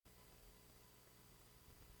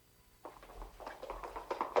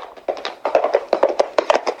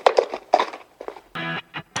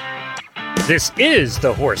This is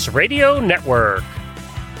the Horse Radio Network.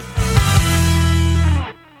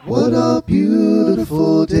 What a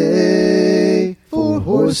beautiful day for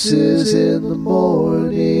horses in the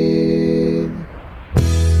morning.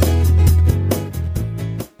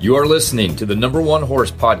 You are listening to the #1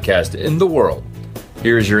 horse podcast in the world.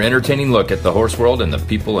 Here is your entertaining look at the horse world and the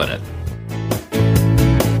people in it.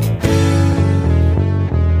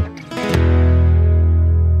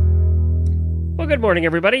 Well, good morning,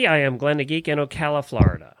 everybody. I am Glenn the Geek in Ocala,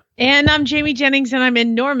 Florida. And I'm Jamie Jennings, and I'm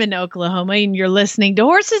in Norman, Oklahoma, and you're listening to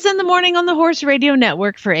Horses in the Morning on the Horse Radio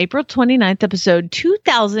Network for April 29th, episode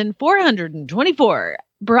 2424,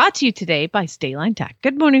 brought to you today by Stayline Tack.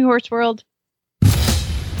 Good morning, Horse World.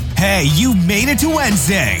 Hey, you made it to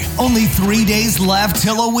Wednesday. Only 3 days left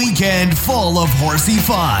till a weekend full of horsey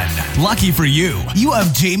fun. Lucky for you, you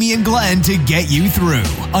have Jamie and Glenn to get you through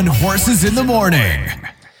on Horses in the Morning.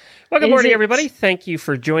 Well, good morning, everybody. Thank you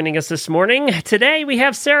for joining us this morning. Today, we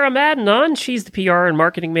have Sarah Madden on. She's the PR and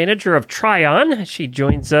marketing manager of Tryon. She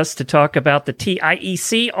joins us to talk about the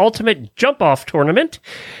TIEC Ultimate Jump-Off Tournament.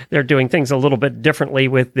 They're doing things a little bit differently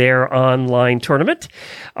with their online tournament.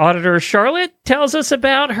 Auditor Charlotte tells us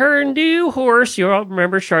about her new horse. You all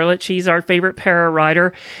remember Charlotte. She's our favorite para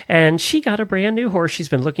rider, and she got a brand new horse she's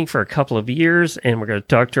been looking for a couple of years, and we're going to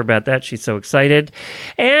talk to her about that. She's so excited.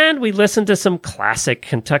 And we listened to some classic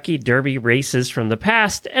Kentucky Derby races from the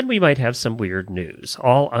past, and we might have some weird news,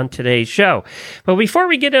 all on today's show. But before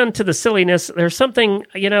we get into the silliness, there's something,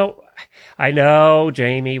 I know,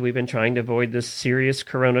 Jamie, we've been trying to avoid this serious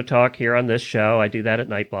Corona talk here on this show. I do that at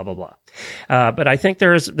night, blah, blah, blah. But I think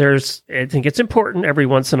I think it's important every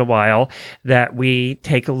once in a while that we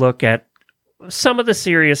take a look at some of the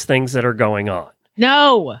serious things that are going on.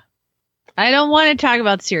 No, I don't want to talk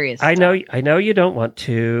about serious stuff. I know you don't want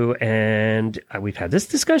to, and we've had this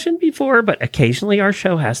discussion before, but occasionally our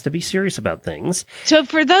show has to be serious about things. So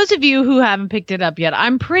for those of you who haven't picked it up yet,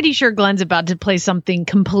 I'm pretty sure Glenn's about to play something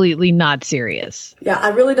completely not serious. Yeah, I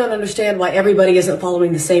really don't understand why everybody isn't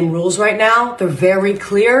following the same rules right now. They're very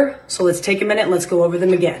clear, so let's take a minute and let's go over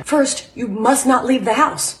them again. First, you must not leave the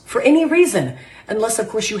house for any reason. Unless, of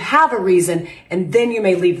course, you have a reason, and then you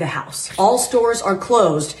may leave the house. All stores are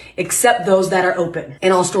closed except those that are open.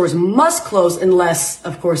 And all stores must close unless,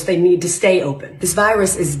 of course, they need to stay open. This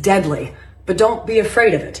virus is deadly, but don't be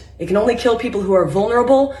afraid of it. It can only kill people who are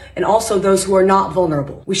vulnerable and also those who are not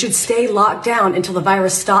vulnerable. We should stay locked down until the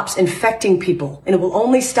virus stops infecting people. And it will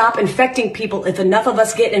only stop infecting people if enough of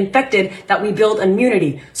us get infected that we build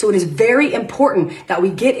immunity. So it is very important that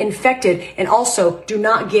we get infected and also do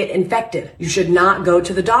not get infected. You should not go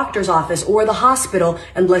to the doctor's office or the hospital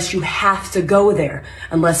unless you have to go there.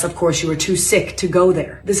 Unless, of course, you are too sick to go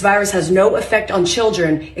there. This virus has no effect on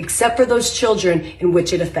children except for those children in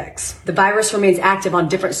which it affects. The virus remains active on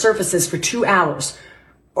different surfaces for 2 hours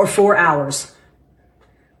or 4 hours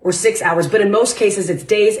or 6 hours, but in most cases it's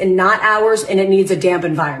days and not hours, and it needs a damp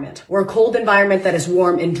environment or a cold environment that is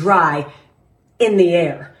warm and dry in the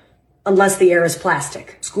air, unless the air is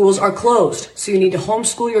plastic. Schools are closed, so you need to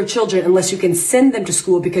homeschool your children unless you can send them to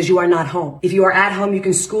school because you are not home. If you are at home, you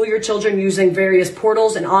can school your children using various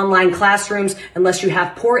portals and online classrooms unless you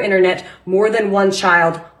have poor internet, more than one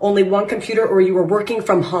child, only one computer, or you are working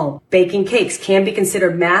from home. Baking cakes can be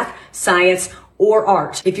considered math, science, or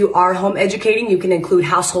art. If you are home educating, you can include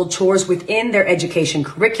household chores within their education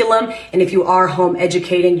curriculum. And if you are home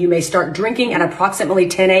educating, you may start drinking at approximately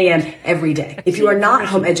 10 a.m. every day. If you are not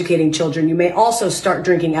home educating children, you may also start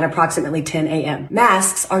drinking at approximately 10 a.m.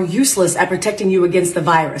 Masks are useless at protecting you against the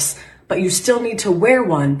virus, but you still need to wear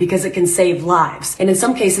one because it can save lives. And in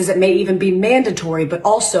some cases, it may even be mandatory, but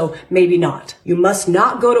also maybe not. You must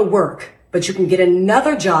not go to work, but you can get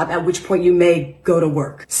another job, at which point you may go to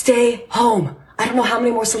work. Stay home. I don't know how many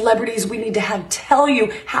more celebrities we need to have tell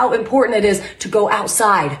you how important it is to go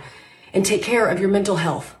outside and take care of your mental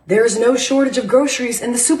health. There is no shortage of groceries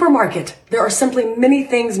in the supermarket. There are simply many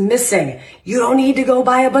things missing. You don't need to go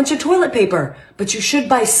buy a bunch of toilet paper, but you should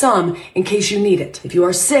buy some in case you need it. If you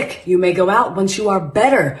are sick, you may go out once you are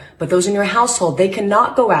better, but those in your household, they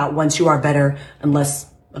cannot go out once you are better unless,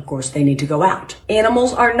 of course, they need to go out.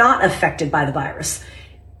 Animals are not affected by the virus,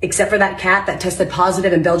 except for that cat that tested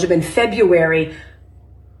positive in Belgium in February.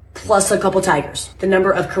 plus a couple tigers. The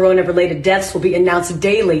number of corona-related deaths will be announced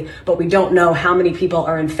daily, but we don't know how many people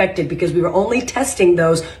are infected because we were only testing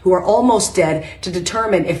those who are almost dead to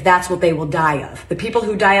determine if that's what they will die of. The people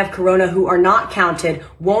who die of corona who are not counted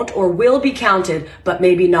won't or will be counted, but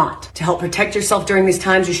maybe not. To help protect yourself during these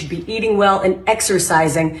times, you should be eating well and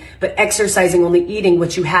exercising, but exercising only eating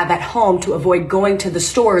what you have at home to avoid going to the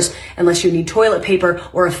stores unless you need toilet paper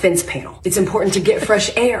or a fence panel. It's important to get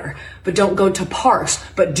fresh air, but don't go to parks,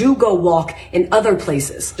 but do go walk in other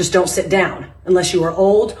places. Just don't sit down unless you are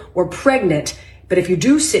old or pregnant. But if you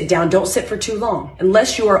do sit down, don't sit for too long.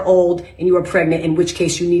 Unless you are old and you are pregnant, in which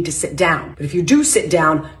case you need to sit down. But if you do sit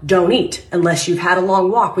down, don't eat unless you've had a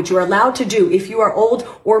long walk, which you are allowed to do if you are old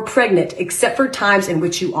or pregnant, except for times in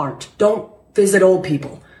which you aren't. Don't visit old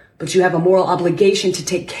people, but you have a moral obligation to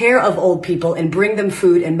take care of old people and bring them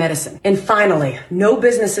food and medicine. And finally, no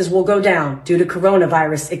businesses will go down due to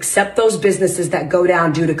coronavirus except those businesses that go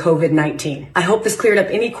down due to COVID-19. I hope this cleared up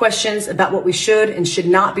any questions about what we should and should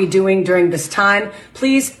not be doing during this time.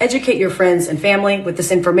 Please educate your friends and family with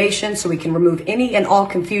this information so we can remove any and all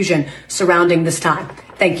confusion surrounding this time.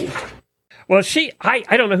 Thank you. Well,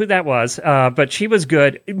 I don't know who that was, but she was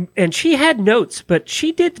good. And she had notes, but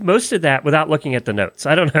she did most of that without looking at the notes.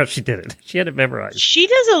 I don't know how she did it. She had it memorized. She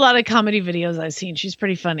does a lot of comedy videos I've seen. She's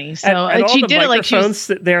pretty funny. So and she all the did it like she was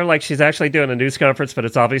sit there like she's actually doing a news conference, but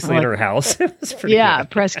it's obviously in her house. It's pretty good.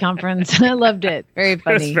 Press conference. I loved it. Very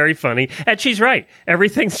funny. It was very funny. And she's right.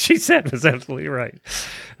 Everything she said was absolutely right.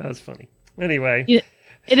 That was funny. Anyway. Yeah.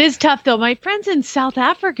 It is tough, though. My friends in South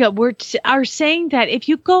Africa are saying that if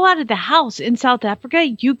you go out of the house in South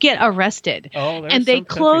Africa, you get arrested. Oh, and they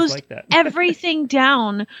closed like that. Everything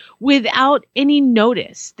down without any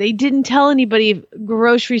notice. They didn't tell anybody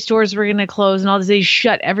grocery stores were going to close and all this. They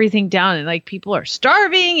shut everything down. And like people are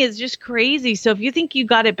starving. It's just crazy. So if you think you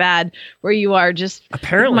got it bad where you are, just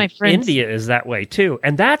apparently my friends. India is that way, too.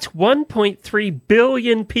 And that's 1.3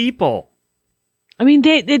 billion people. I mean,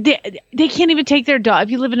 they can't even take their dog.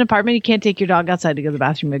 If you live in an apartment, you can't take your dog outside to go to the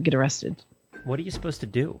bathroom and get arrested. What are you supposed to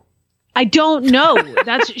do? I don't know.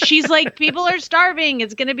 She's like, people are starving.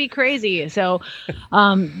 It's going to be crazy. So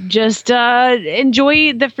just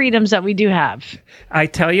enjoy the freedoms that we do have. I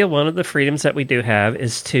tell you, one of the freedoms that we do have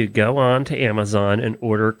is to go on to Amazon and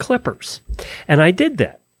order clippers. And I did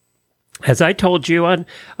that. As I told you on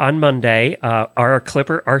Monday,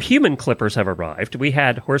 our human clippers have arrived. We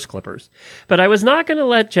had horse clippers, but I was not going to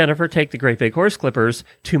let Jennifer take the great big horse clippers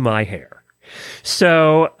to my hair.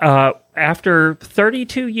 So, after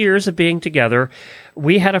 32 years of being together,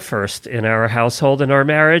 we had a first in our household and our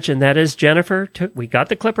marriage, and that is we got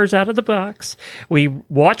the clippers out of the box. We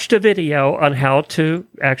watched a video on how to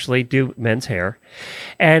actually do men's hair,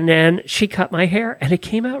 and then she cut my hair, and it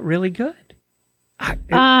came out really good.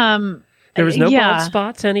 There was no bald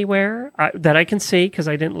spots anywhere that I can see because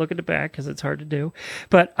I didn't look at the back because it's hard to do.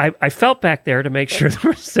 But I felt back there to make sure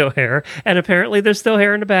there was still hair. And apparently there's still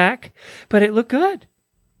hair in the back, but it looked good.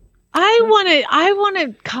 I want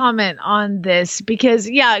to comment on this because,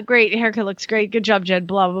 great. Haircut looks great. Good job, Jed,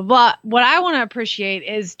 blah, blah, blah. What I want to appreciate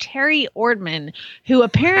is Terry Ordman, who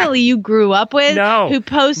apparently you grew up with. Who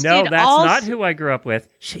posted No, that's not who I grew up with.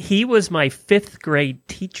 He was my 5th grade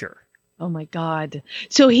teacher. Oh, my God.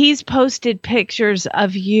 So he's posted pictures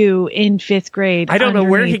of you in 5th grade. I don't know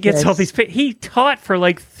where he gets all these pictures. He taught for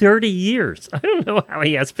like 30 years. I don't know how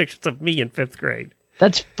he has pictures of me in 5th grade.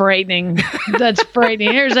 That's frightening. That's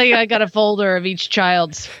frightening. I got a folder of each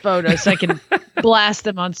child's photos so I can blast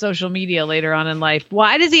them on social media later on in life.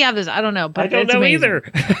 Why does he have this? I don't know. But I don't know amazing.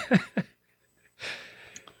 Either.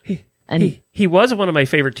 He was one of my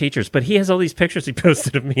favorite teachers, but he has all these pictures he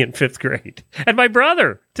posted of me in 5th grade. And my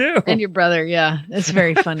brother, too. And your brother, yeah. That's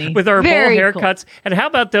very funny. With our very bowl haircuts. Cool. And how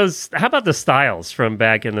about the styles from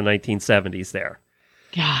back in the 1970s there?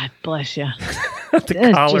 God bless you.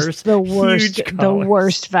 The collars. Just the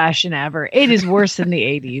worst fashion ever. It is worse than the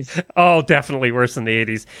 80s. Oh, definitely worse than the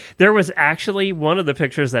 80s. There was actually one of the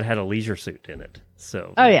pictures that had a leisure suit in it.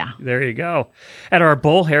 So, there you go. And our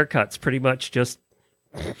bowl haircuts pretty much just...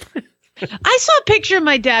 I saw a picture of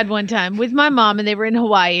my dad one time with my mom, and they were in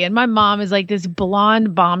Hawaii, and my mom is like this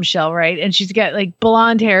blonde bombshell, right? And she's got like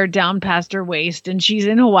blonde hair down past her waist, and she's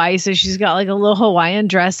in Hawaii, so she's got like a little Hawaiian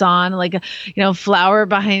dress on, like a flower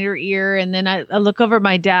behind her ear. And then I look over at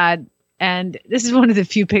my dad, and this is one of the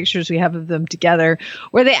few pictures we have of them together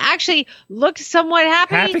where they actually look somewhat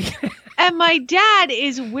happy. And my dad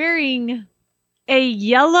is wearing a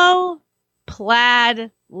yellow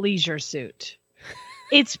plaid leisure suit.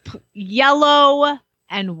 It's yellow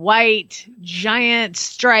and white, giant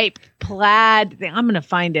striped plaid thing. I'm going to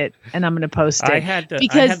find it and I'm going to post it.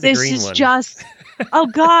 Because this is just Oh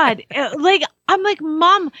God. I'm like,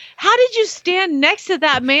 Mom, how did you stand next to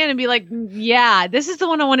that man and be like, yeah, this is the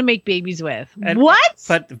one I want to make babies with? What?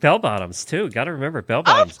 But bell bottoms too. Got to remember bell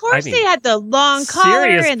bottoms. Of course, they had the long collar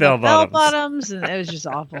and the bell bottoms, and it was just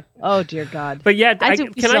awful. Oh dear God! But yeah, can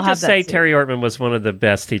I just say Terry Ortman was one of the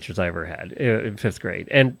best teachers I ever had in 5th grade,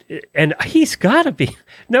 and he's got to be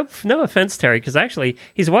no offense, Terry, because actually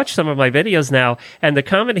he's watched some of my videos now, and the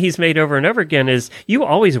comment he's made over and over again is, "You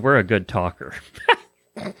always were a good talker."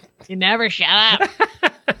 You never shut up.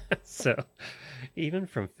 So, even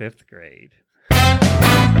from 5th grade.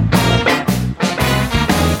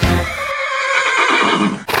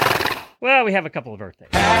 Well, we have a couple of birthdays.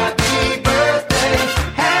 Happy birthday,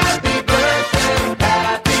 happy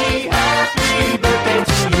birthday, happy birthday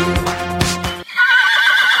to you.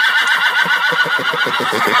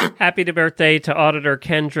 Happy birthday to Auditor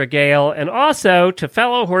Kendra Gale, and also to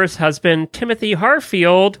fellow horse husband Timothy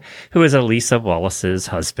Harfield, who is Elisa Wallace's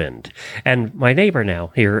husband, and my neighbor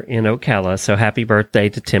now here in Ocala, so happy birthday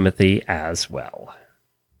to Timothy as well.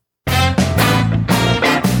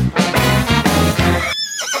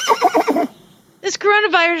 This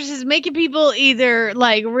coronavirus is making people either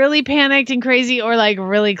like really panicked and crazy or like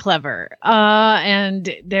really clever.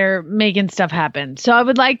 And they're making stuff happen. So I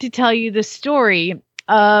would like to tell you the story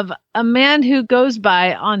of a man who goes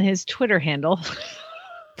by on his Twitter handle.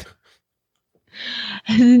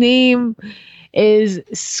 His name is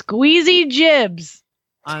Squeezy Jibs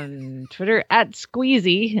on Twitter at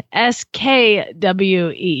Squeezy, SKWEEZY.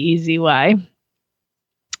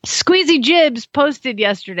 Squeezy Jibs posted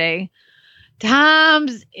yesterday,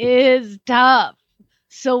 "Times is tough."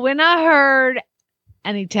 So when I heard,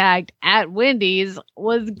 and he tagged at Wendy's,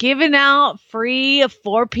 was giving out free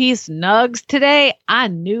 4-piece nugs today, I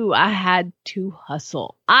knew I had to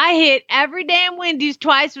hustle. I hit every damn Wendy's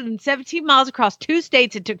twice within 17 miles across 2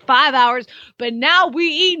 states. It took 5 hours, but now we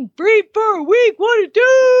eating free for a week. What to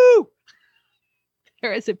do?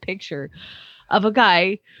 There is a picture of a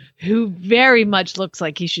guy who very much looks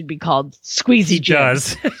like he should be called Squeezy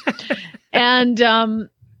Jibs. He does.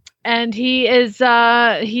 And he is,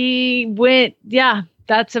 he went, yeah,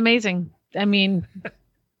 that's amazing. I mean,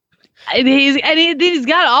 he's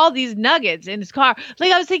got all these nuggets in his car.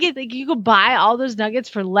 Like I was thinking, like you could buy all those nuggets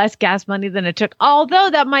for less gas money than it took.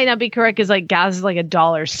 Although that might not be correct, because like gas is like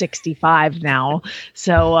 $1.65 now.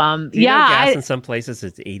 So, gas in some places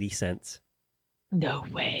it's 80 cents. No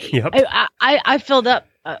way. Yep. I filled up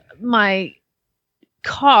my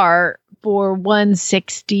car for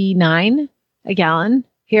 $1.69 a gallon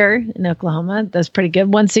here in Oklahoma. That's pretty good.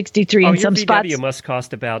 $1.63 in some spots. VW must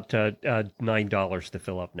cost about $9 to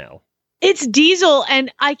fill up now. It's diesel,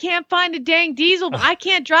 and I can't find a dang diesel. I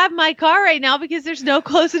can't drive my car right now because there's no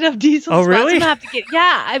close enough diesel spots. Really? I'm gonna have to get.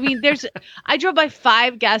 Yeah, I mean, I drove by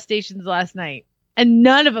 5 gas stations last night, and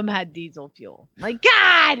none of them had diesel fuel. My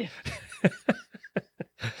God.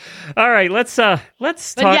 All right, let's talk. But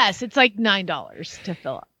yes, it's like $9 to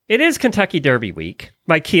fill up. It is Kentucky Derby week.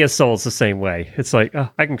 My Kia Soul's the same way. It's like,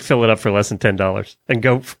 I can fill it up for less than $10 and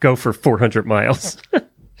go for 400 miles.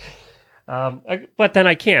 But then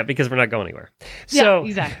I can't because we're not going anywhere. So, yeah,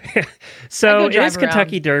 exactly. So it is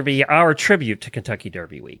Kentucky Derby, our tribute to Kentucky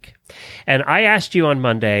Derby week. And I asked you on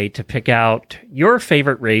Monday to pick out your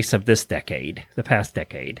favorite race of this decade, the past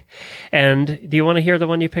decade. And do you want to hear the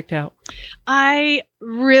one you picked out? I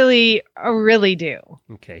really, really do.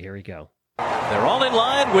 Okay, here we go. They're all in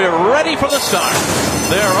line. We're ready for the start.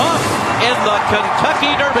 They're off in the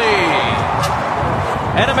Kentucky Derby.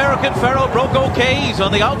 An American Pharaoh broke okay. He's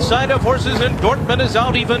on the outside of horses, and Dortmund is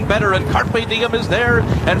out even better, and Carpe Diem is there,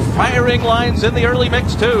 and Firing Lines in the early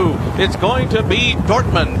mix too. It's going to be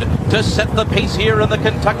Dortmund to set the pace here in the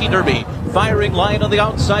Kentucky Derby. Firing Line on the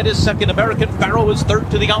outside is second. American Pharaoh is third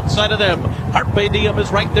to the outside of them. Carpe Diem is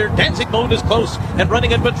right there. Dancing Moon is close and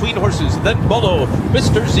running in between horses. Then Bolo.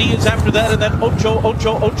 Mr. Z is after that, and then Ocho,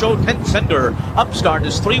 Tencender. Upstart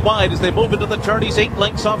is 3 wide as they move into the turn. He's 8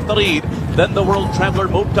 lengths off the lead. Then the World Traveler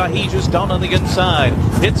Mubtahij is down on the inside.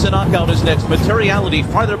 Hits a Knockout is next. Materiality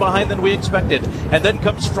farther behind than we expected. And then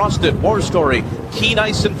comes Frosted, War Story. Keen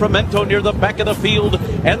Ice and Fermento near the back of the field.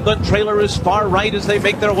 And the trailer is far right as they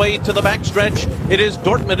make their way to the backstretch. It is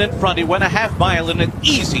Dortmund in front. He went a half mile in an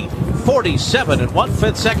easy 47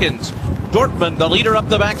 1/5 seconds. Dortmund, the leader up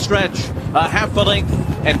the backstretch. a half a length,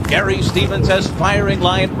 and Gary Stevens has firing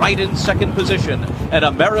line right in second position. And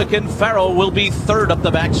American Pharaoh will be third up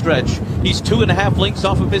the backstretch. He's 2.5 lengths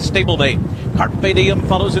off of his stablemate. Carpe Diem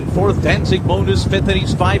follows in fourth. Danzig Moon is fifth, and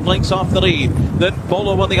he's 5 lengths off the lead. Then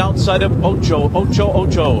Bolo on the outside of Ocho.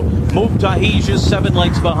 Move Tahij is 7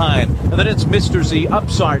 lengths behind. And then it's Mr. Z,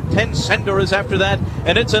 Upsart, 10 Sender is after that,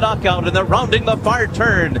 and it's a knockout, and they're rounding the far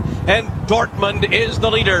turn. And Dortmund is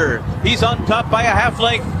the leader. He's on top by a half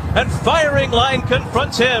length, and Firing Line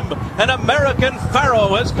confronts him. And American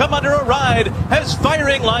Pharaoh has come under a ride as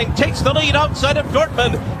Firing Line takes the lead outside of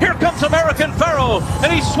Dortmund. Here comes American Pharaoh,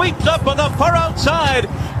 and he sweeps up on the far outside,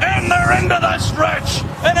 and they're into the stretch.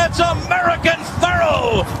 And it's American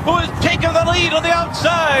Pharaoh who has taken the lead on the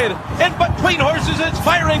outside. In between horses, it's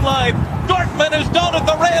Firing Line. Dortmund is down at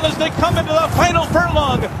the rail as they come into the final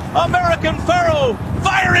furlong. American Pharaoh,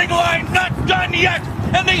 Firing Line, not done yet.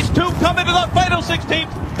 And these two come into the final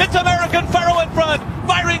 16th. It's American Pharaoh in front.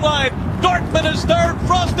 Firing Line. Dortmund is third.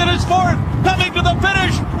 Frosted is fourth. Coming to the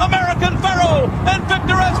finish, American Pharaoh and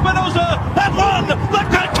Victor Espinoza have won the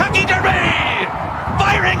Kentucky Derby.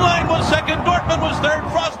 Firing Line was second. Dortmund was third.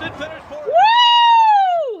 Frosted finished fourth.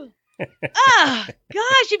 Woo!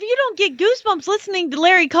 Gosh, if you don't get goosebumps listening to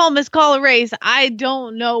Larry Collmus call a race, I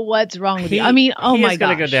don't know what's wrong with you. I mean, oh my gosh. He's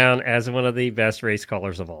going to go down as one of the best race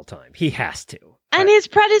callers of all time. He has to. And his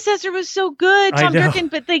predecessor was so good, Tom Durkin,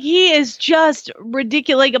 but he is just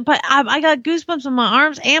ridiculous. But I got goosebumps on my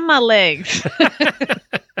arms and my legs.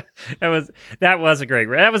 That was a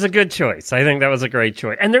good choice. I think that was a great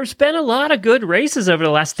choice. And there's been a lot of good races over the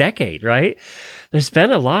last decade, right? There's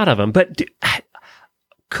been a lot of them, but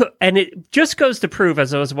and it just goes to prove,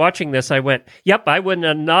 as I was watching this, I went, yep, I would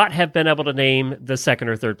not have been able to name the second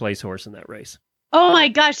or third place horse in that race. Oh my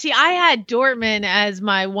gosh. See, I had Dortmund as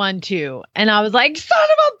my 1-2, and I was like, son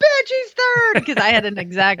of a bitch, he's third, because I had an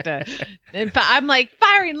exacta. In fact, I'm like,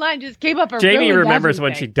 Firing Line just came up. Jamie remembers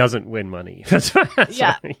when she doesn't win money.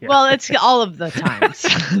 Yeah. Well, it's all of the times.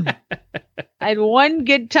 I had one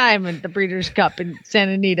good time at the Breeders' Cup in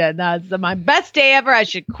Santa Anita, and that's my best day ever. I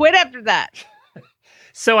should quit after that.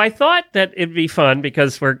 So I thought that it'd be fun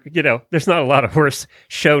because there's not a lot of horse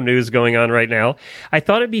show news going on right now. I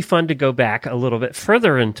thought it'd be fun to go back a little bit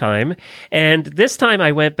further in time. And this time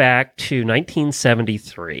I went back to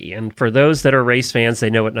 1973. And for those that are race fans, they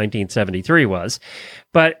know what 1973 was.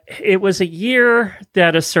 But it was a year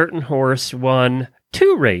that a certain horse won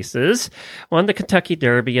 2 races, won the Kentucky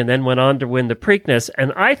Derby, and then went on to win the Preakness.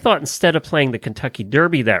 And I thought instead of playing the Kentucky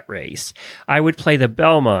Derby that race, I would play the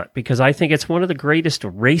Belmont because I think it's one of the greatest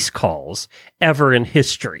race calls ever in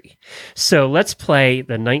history. So let's play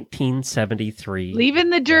the 1973. Leaving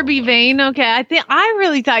the Derby vein, okay. I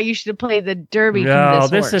really thought you should play the Derby from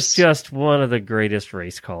this horse. Is just one of the greatest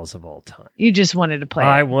race calls of all time. You just wanted to play it.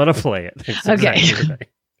 I want to play it. That's okay. Exactly right.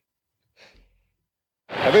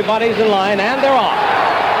 Everybody's in line, and they're off.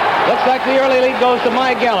 Looks like the early lead goes to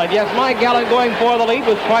My Gallant. Yes, My Gallant going for the lead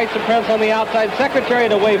with Twice the Prince on the outside.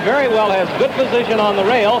 Secretariat away very well, has good position on the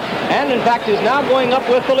rail, and in fact is now going up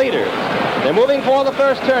with the leader. They're moving for the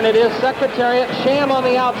first turn. It is Secretariat. Sham on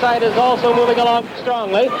the outside is also moving along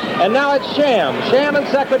strongly, and now it's Sham. Sham and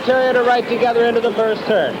Secretariat are right together into the first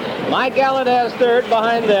turn. My Gallant has third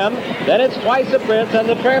behind them. Then it's Twice the Prince, and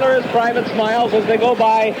the trailer is Private Smiles as they go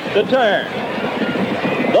by the turn.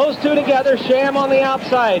 Those two together, Sham on the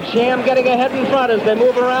outside. Sham getting ahead in front as they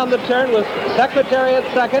move around the turn with Secretariat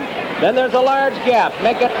second. Then there's a large gap.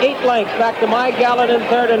 Make it 8 lengths back to My Gallant in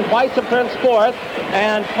third and Twice the Prince fourth.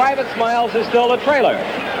 And Private Smiles is still the trailer.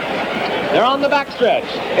 They're on the backstretch.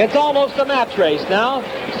 It's almost a match race now.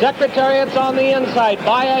 Secretariat's on the inside,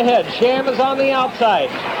 by ahead. Sham is on the outside.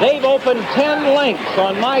 They've opened 10 lengths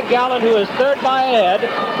on My Gallant, who is third by ahead,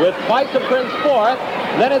 with Twice the Prince fourth.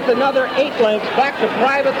 Then it's another 8 lengths back to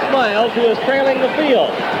Private Smiles, who is trailing the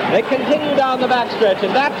field. They continue down the backstretch,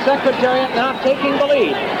 and that Secretariat now taking the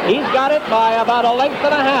lead. He's got it by about a length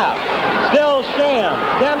and a half. Still Sham,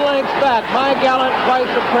 10 lengths back. My Gallant, Twice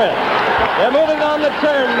the Prince. They're moving on the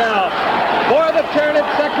turn now. For the turn at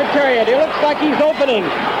Secretariat. It looks like he's opening.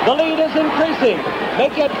 The lead is increasing.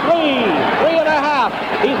 Make it 3.5.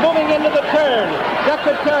 He's moving into the turn.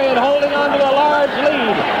 Secretariat holding on to a large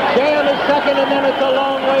lead. Sham is second, and then it's a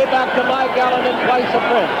long way back to My Gallant and Twice the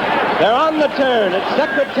Prince. They're on the turn. And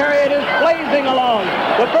Secretariat is blazing along.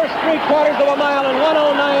 The first 3/4 of a mile in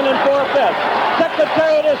 1:09 4/5.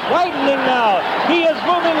 Secretariat is widening now. He is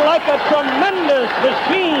moving like a tremendous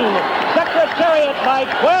machine. Secretariat Secretariat by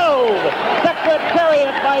 12.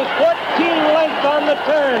 Secretariat by 14 lengths on the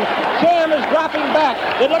turn. Sham is dropping back.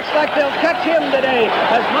 It looks like they'll catch him today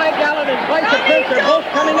as My Gallant and Vice Prince are both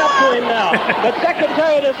coming up to him now. But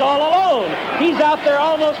Secretariat is all alone. He's out there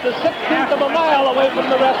almost a 16th of a mile away from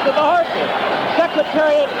the rest of the horses.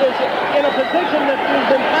 Secretariat is in a position that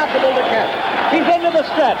is impossible to catch. He's into the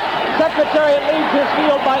stretch. Secretariat leads his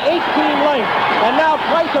field by 18 lengths. And now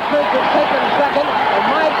Vice Prince has taken second, and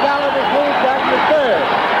My Gallant has moved down to third.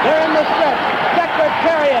 They're in the stretch.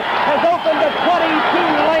 Secretariat has opened a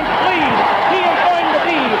 22-length lead. He is going to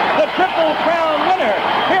be the Triple Crown winner.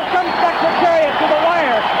 Here comes Secretariat to the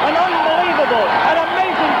wire. An unbelievable, an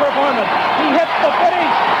amazing performance. He hits the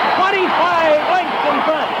finish 25 lengths in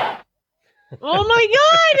front. Oh my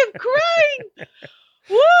God, I'm crying.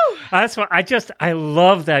 Woo! That's why I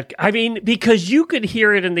love that. I mean, because you could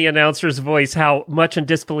hear it in the announcer's voice how much in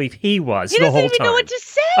disbelief he was He the doesn't whole even time. know what to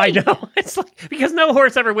say. I know. It's like, because no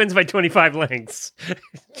horse ever wins by 25 lengths.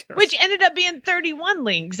 Which ended up being 31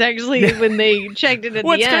 lengths, actually, when they checked it at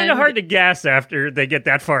Well, the it's end. kind of hard to guess after they get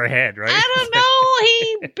that far ahead, right? I don't know.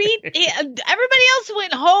 Everybody else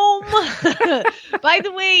went home. By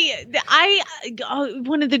the way,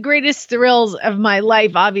 one of the greatest thrills of my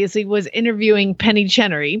life, obviously, was interviewing Penny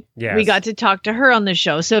Chenery. Yes. We got to talk to her on the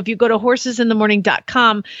show. So if you go to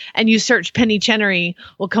horsesinthemorning.com and you search Penny Chenery,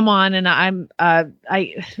 will come on, and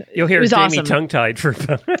You'll hear it was Jamie awesome. tongue-tied for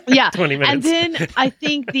about 20 minutes. And then I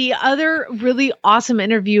think the other really awesome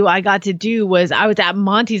interview I got to do was I was at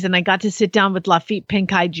Monty's and I got to sit down with Lafitte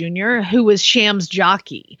Pincay Jr., who was Sham's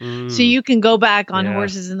jockey. So you can go back on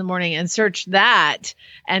Horses in the Morning and search that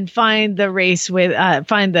and find the race with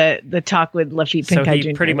find the talk with Lafitte Pincay So he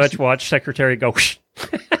Jr. pretty much watched Secretary go.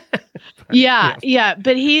 Yeah.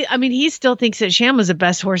 But he still thinks that Sham was the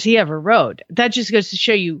best horse he ever rode. That just goes to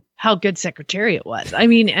show you how good Secretariat was. I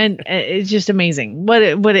mean, and it's just amazing.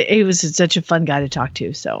 He was such a fun guy to talk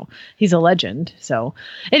to. So he's a legend. So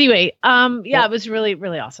anyway, it was really,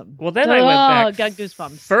 really awesome. Well, then I went back got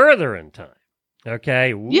goosebumps. further in time.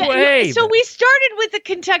 Okay. So we started with the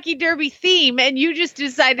Kentucky Derby theme, and you just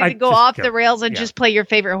decided to go off the rails and just play your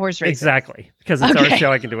favorite horse races. Exactly. Because it's our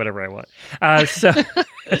show, I can do whatever I want.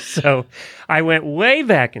 So I went way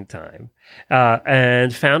back in time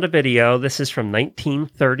and found a video. This is from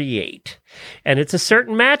 1938. And it's a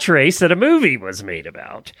certain match race that a movie was made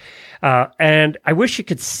about. And I wish you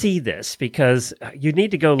could see this because you need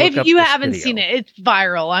to go look up If you this haven't video. seen it, it's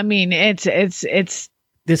viral. I mean, it's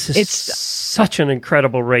This is such an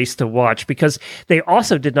incredible race to watch because they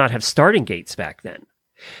also did not have starting gates back then.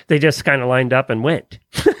 They just kind of lined up and went.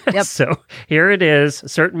 Yep. So here it is, a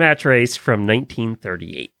certain match race from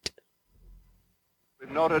 1938.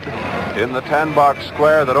 We've noted in the 10-box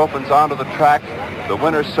square that opens onto the track, the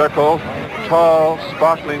winner's circle, tall,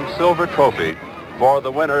 sparkling silver trophy for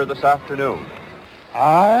the winner this afternoon.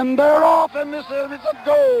 And they're off, and this is a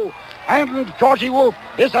go. And Georgie Wolf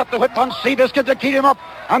is at the whip on Seabiscuit to keep him up.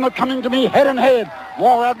 And they're coming to me head and head.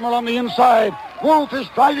 War Admiral on the inside. Wolf is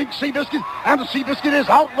driving Seabiscuit, and Seabiscuit is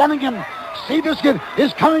outrunning him. Seabiscuit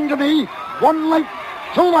is coming to me. 1 length,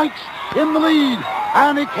 2 lengths in the lead.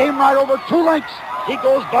 And he came right over 2 lengths. He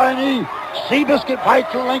goes by me. Seabiscuit by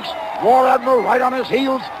 2 lengths. War Admiral right on his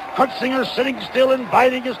heels. Kurtzinger sitting still and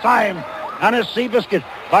biding his time. And his Seabiscuit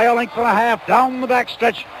by 1.5 lengths down the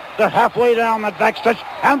backstretch. They're halfway down that backstretch,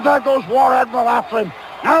 and there goes War Admiral after him.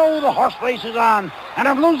 Now the horse race is on, and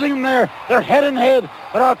I'm losing them there. They're head and head,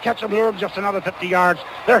 but I'll catch them here in just another 50 yards.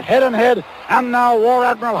 They're head and head, and now War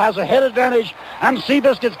Admiral has a head advantage, and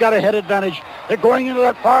Seabiscuit's got a head advantage. They're going into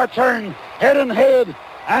that far turn, head and head,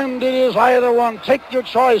 and it is either one. Take your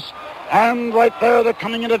choice. And right there, they're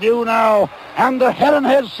coming into view now, and the head and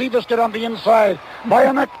head Seabiscuit on the inside by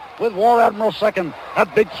a neck with War Admiral second.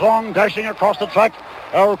 That big throng dashing across the track.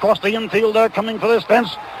 Across the infield there, coming for this fence.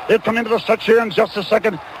 They'll come into the stretch here in just a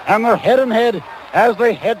second, and they're head and head as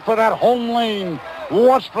they head for that home lane.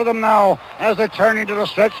 Watch for them now as they turn into the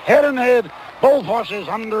stretch, head and head. Both horses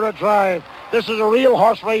under a drive. This is a real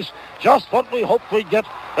horse race, just what we hoped we'd get.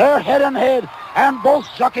 They're head and head, and both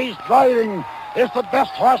jockeys driving. It's the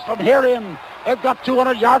best horse from here in. They've got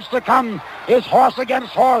 200 yards to come. It's horse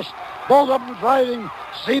against horse. Both of them driving.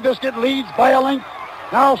 Seabiscuit leads by a length.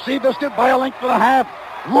 Now Seabiscuit by 1.5 lengths.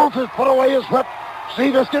 Wolf has put away his whip.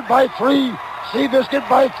 Seabiscuit by 3. Seabiscuit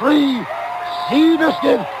by 3.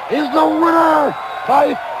 Seabiscuit is the winner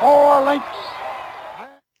by 4 lengths.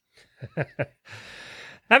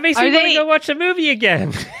 That makes me want to go watch a movie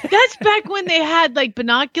again. That's back when they had like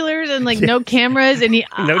binoculars and like no cameras and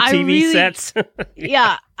no TV sets.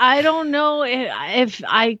 Yeah, I don't know if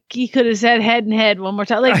he could have said head and head one more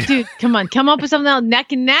time. Like, dude, come on, come up with something else.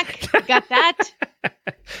 Neck and neck. Got that?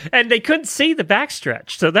 And they couldn't see the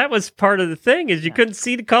backstretch, so that was part of the thing. Is you couldn't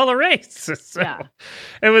see the color race. So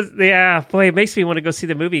it was boy, it makes me want to go see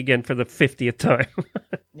the movie again for the 50th time.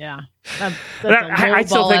 Yeah, I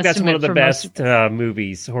still think that's one of the best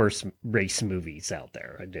movies, horse race movies out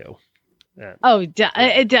there. I do.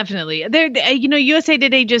 Definitely. USA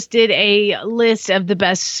Today just did a list of the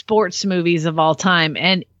best sports movies of all time,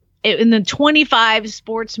 and in the 25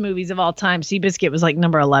 sports movies of all time, Seabiscuit was like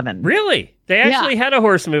number 11. Really? They actually had a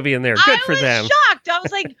horse movie in there. Good for them. I was shocked. I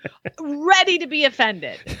was like ready to be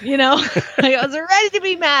offended. I was ready to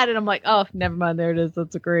be mad, and I'm like, oh, never mind. There it is.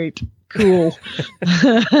 That's great. Cool.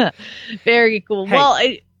 Very cool.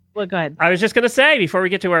 Hey. Well, go ahead. I was just going to say, before we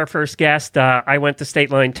get to our first guest, I went to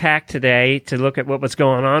State Line Tack today to look at what was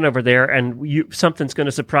going on over there, and something's going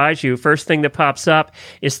to surprise you. First thing that pops up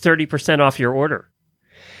is 30% off your order.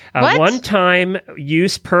 One-time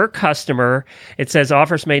use per customer. It says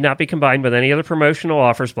offers may not be combined with any other promotional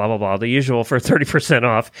offers, blah, blah, blah, the usual for 30%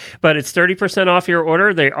 off. But it's 30% off your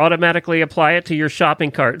order. They automatically apply it to your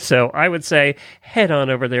shopping cart. So I would say head on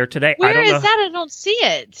over there today. Where is that? I don't see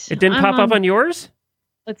it. It didn't pop up on yours?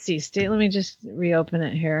 Let's see. Let me just reopen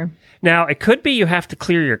it here. Now, it could be you have to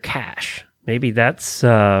clear your cache. Maybe that's,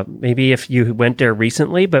 maybe if you went there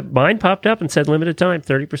recently, but mine popped up and said limited time,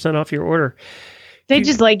 30% off your order. They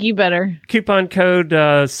just like you better. Coupon code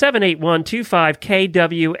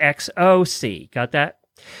 78125KWXOC. Got that?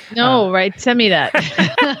 No, right. Send me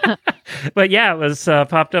that. But yeah, it was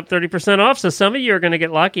popped up 30% off. So some of you are going to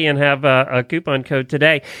get lucky and have a coupon code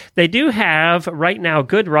today. They do have right now,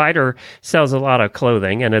 Good Rider sells a lot of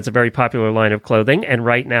clothing, and it's a very popular line of clothing. And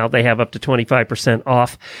right now they have up to 25%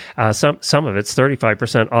 off. Some of it's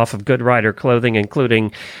 35% off of Good Rider clothing,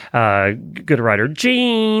 including Good Rider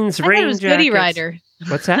jeans, rain jackets. Goody Rider.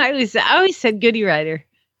 What's that? I always said Goody Rider.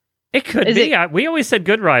 It could be. We always said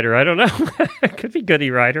Good Rider. I don't know. It could be Goody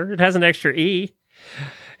Rider. It has an extra E.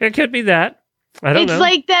 It could be that. I don't know. It's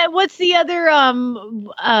like that. What's the other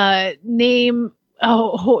name?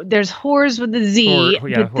 Oh, there's whores with a Z.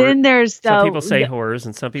 Then there's some people say whores,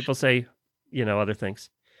 and some people say other things.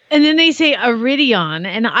 And then they say Iridion,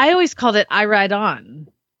 and I always called it I Ride On.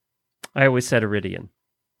 I always said Iridion.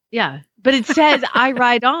 Yeah, but it says I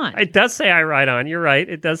Ride On. It does say I Ride On. You're right.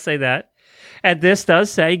 It does say that. And this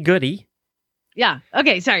does say Goody. Yeah.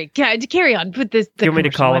 Okay. Sorry. Carry on. Put this. Do you want me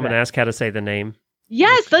to call him and ask how to say the name?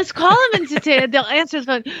 Yes. Let's call him and say they'll answer the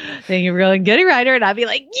phone. Thank you, real Goody Rider, and I'll be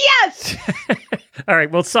like, yes. All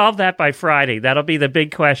right. We'll solve that by Friday. That'll be the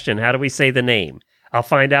big question. How do we say the name? I'll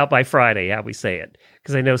find out by Friday how we say it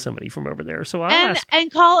because I know somebody from over there. So I'll ask.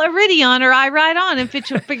 And call Iridion or I Ride On and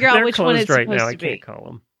figure out which one it's right supposed now. to be. I can't call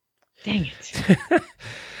them. Dang it.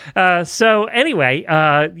 So anyway,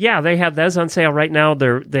 they have those on sale right now.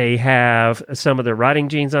 They have some of their riding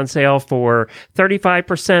jeans on sale for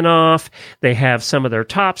 35% off. They have some of their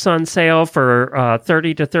tops on sale for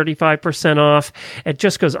 30 to 35% off. It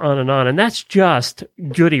just goes on. And that's just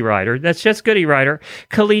Goody Rider. That's just Goody Rider.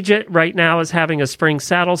 Collegiate right now is having a spring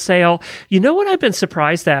saddle sale. You know what I've been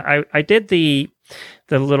surprised at? I did the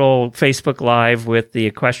little Facebook Live with the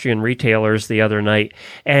equestrian retailers the other night,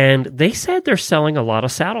 and they said they're selling a lot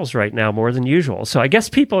of saddles right now, more than usual. So I guess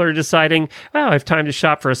people are deciding, well, I have time to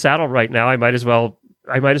shop for a saddle right now. I might as well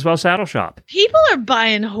saddle shop. People are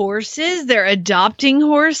buying horses. They're adopting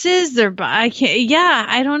horses. I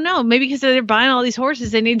don't know. Maybe because they're buying all these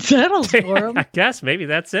horses, they need saddles for them. I guess maybe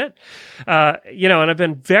that's it. And I've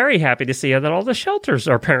been very happy to see that all the shelters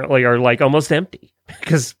are like almost empty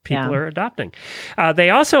because people are adopting.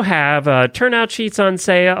 They also have turnout sheets on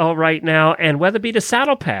sale right now and Weatherbeater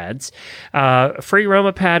saddle pads, free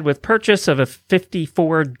Roma pad with purchase of a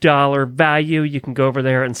 $54 value. You can go over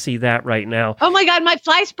there and see that right now. Oh my God, my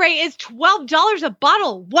fly spray is $12 a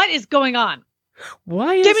bottle. What is going on?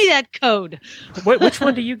 Give me that code. Which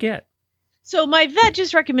one do you get? So my vet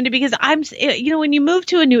just recommended because when you move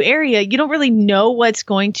to a new area, you don't really know what's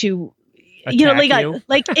going to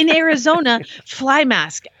like in Arizona, fly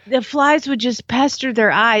mask. The flies would just pester their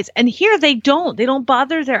eyes. And here they don't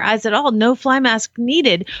bother their eyes at all. No fly mask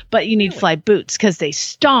needed, but you need fly boots because they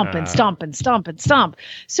stomp and stomp and stomp and stomp.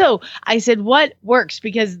 So I said, what works?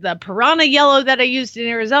 Because the Piranha Yellow that I used in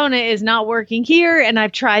Arizona is not working here. And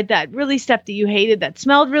I've tried that really stuff that you hated that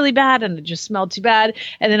smelled really bad and it just smelled too bad.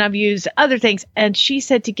 And then I've used other things. And she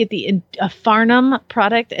said to get the Farnham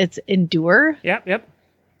product. It's Endure. Yep.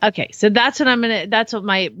 Okay, so that's what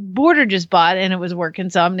my boarder just bought, and it was working,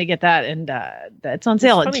 so I'm gonna get that, and that's on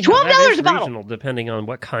sale. It's $12 a bottle. Regional, depending on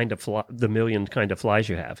what kind of the million kind of flies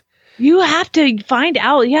you have. You have to find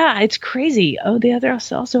out. Yeah, it's crazy. Oh, the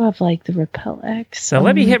others also have like the Repel X. Now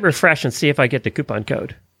let me hit refresh and see if I get the coupon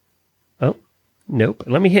code. Oh, nope.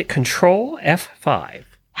 Let me hit Control F5.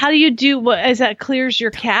 How do you do? What is that? Clears your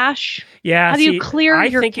cache? Yeah. How do you clear? I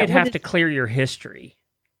think you'd have to clear your history.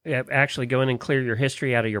 Actually go in and clear your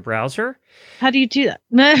history out of your browser. How do you do that?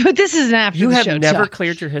 No, this is an after you the have show never talk.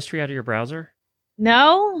 cleared your history out of your browser?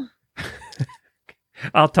 No.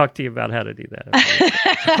 I'll talk to you about how to do that.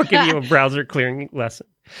 I'll give you a browser clearing lesson.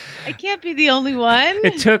 I can't be the only one.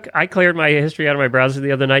 I cleared my history out of my browser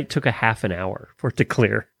the other night. It took a half an hour for it to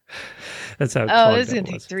clear. That's how. Oh, this is going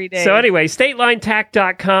to take 3 days. So anyway,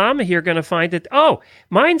 statelinetack.com. You're going to find it. Oh,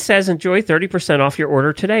 mine says enjoy 30% off your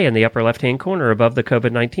order today in the upper left-hand corner above the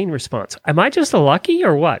COVID-19 response. Am I just a lucky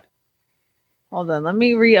or what? Hold on. Let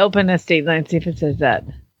me reopen a State Line, see if it says that.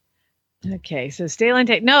 Okay, so State Line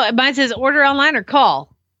Tech. No, mine says order online or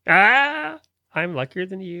call. I'm luckier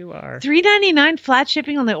than you are. $3.99 flat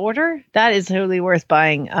shipping on the order? That is totally worth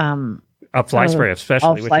buying. A fly spray, especially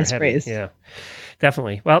all with fly your sprays. Heavy. Yeah.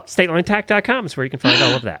 Definitely. Well, statelinetack.com is where you can find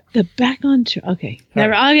all of that. The back on. Okay.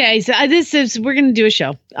 Never. Okay. So we're going to do a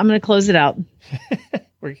show. I'm going to close it out.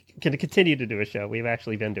 We're going to continue to do a show. We've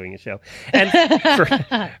actually been doing a show. And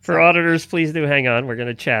for auditors, please do hang on. We're going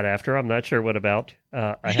to chat after. I'm not sure what about.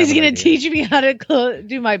 He's going to teach me how to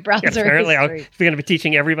do my browser. Yeah, apparently, we're going to be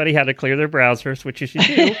teaching everybody how to clear their browsers, which you should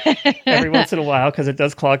do every once in a while because it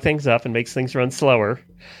does clog things up and makes things run slower.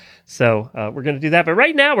 So we're going to do that. But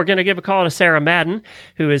right now, we're going to give a call to Sarah Madden,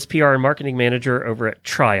 who is PR and Marketing Manager over at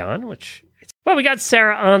Tryon, Well, we got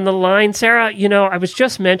Sarah on the line. Sarah, I was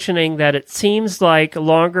just mentioning that it seems like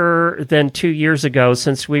longer than 2 years ago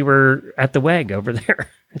since we were at the WEG over there.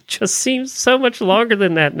 It just seems so much longer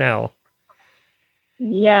than that now.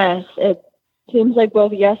 Yes, it seems like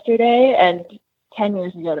both yesterday and 10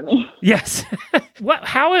 years ago to me. Yes.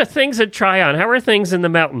 How are things at Tryon? How are things in the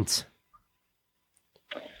mountains?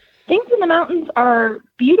 Things in the mountains are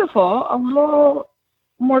beautiful, a little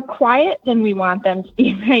more quiet than we want them to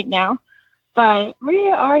be right now, but we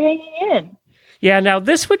are hanging in. Yeah, now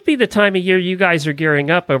this would be the time of year you guys are gearing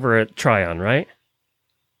up over at Tryon, right?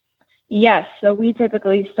 Yes, so we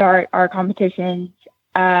typically start our competitions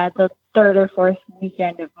the third or fourth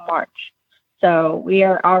weekend of March. So we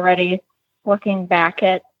are already looking back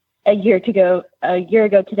at a year ago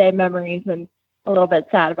today memories and a little bit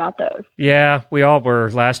sad about those. Yeah, we all were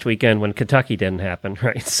last weekend when Kentucky didn't happen,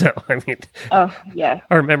 right? So, oh, yeah.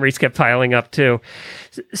 Our memories kept piling up too.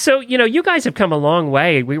 So, you guys have come a long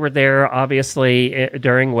way. We were there, obviously,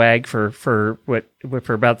 during WEG for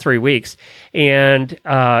about 3 weeks. And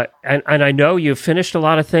I know you've finished a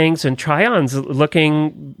lot of things, and Tryon's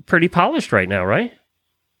looking pretty polished right now, right?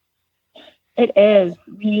 It is.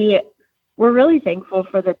 We're really thankful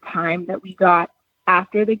for the time that we got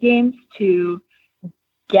after the games to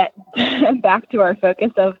get back to our focus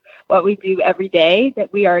of what we do every day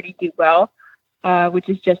that we already do well, which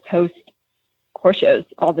is just host horse shows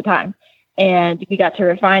all the time. And we got to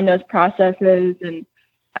refine those processes and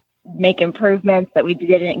make improvements that we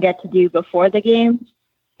didn't get to do before the games.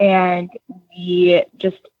 And we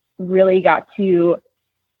just really got to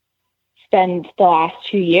spend the last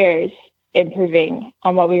 2 years improving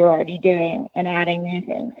on what we were already doing and adding new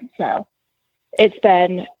things. So it's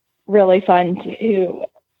been really fun to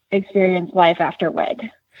experience life after WEG.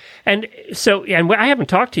 And so, and I haven't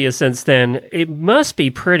talked to you since then. It must be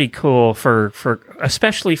pretty cool for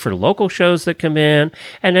especially for local shows that come in,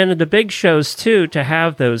 and then the big shows too, to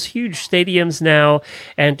have those huge stadiums now,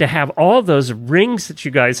 and to have all those rings that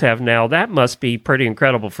you guys have now. That must be pretty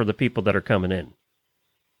incredible for the people that are coming in.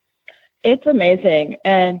 It's amazing,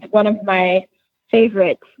 and one of my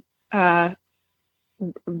favorite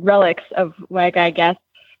relics of WEG, I guess,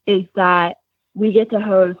 is that we get to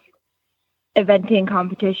host eventing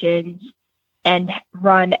competitions and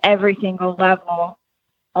run every single level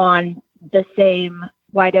on the same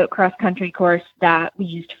White Oak cross country course that we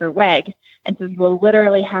used for WEG. And so we'll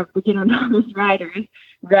literally have beginner-novice riders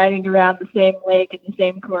riding around the same lake and the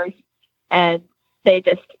same course, and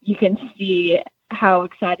you can see how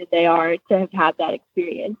excited they are to have had that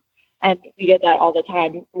experience. And we get that all the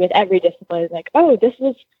time with every discipline. Like, oh,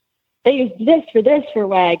 they used this for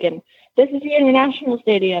WEG, and this is the International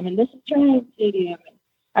Stadium, and this is Tryon Stadium. And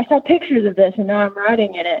I saw pictures of this, and now I'm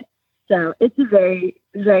riding in it. So it's a very,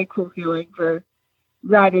 very cool feeling for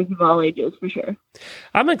riders of all ages for sure.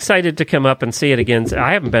 I'm excited to come up and see it again.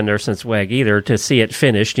 I haven't been there since WEG either, to see it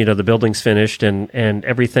finished. You know, the building's finished and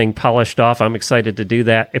everything polished off. I'm excited to do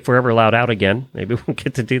that if we're ever allowed out again. Maybe we'll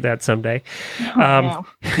get to do that someday. No.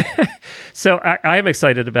 So I am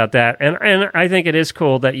excited about that. And I think it is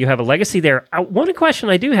cool that you have a legacy there. One question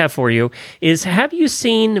I do have for you is, have you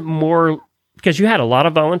seen more, because you had a lot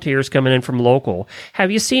of volunteers coming in from local,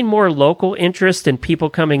 have you seen more local interest in people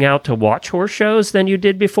coming out to watch horse shows than you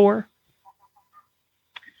did before?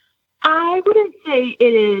 I wouldn't say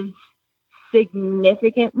it is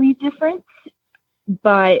significantly different,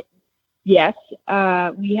 but yes,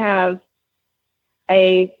 we have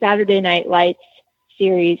a Saturday Night Lights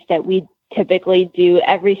series that we typically do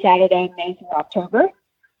every Saturday in May through October.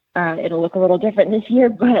 It'll look a little different this year,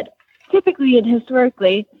 but typically and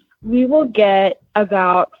historically, we will get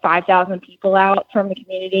about 5,000 people out from the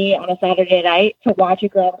community on a Saturday night to watch a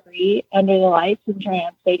Grand Prix under the lights in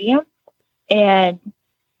Tryon Stadium. And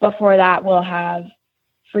before that, we'll have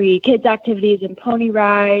free kids activities and pony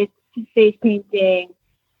rides, face painting,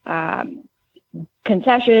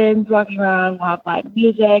 concessions, walking around. We'll have live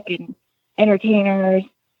music and entertainers.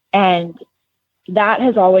 And that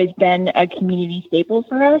has always been a community staple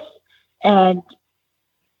for us. And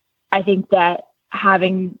I think that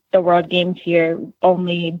having the World Games here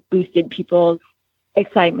only boosted people's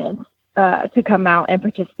excitement to come out and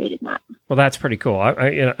participate in that. Well, that's pretty cool.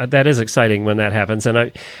 That is exciting when that happens. And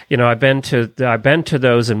I've been to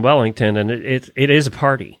those in Wellington, and it is a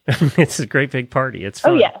party. It's a great big party. It's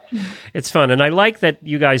fun. Oh yeah, it's fun, and I like that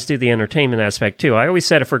you guys do the entertainment aspect too. I always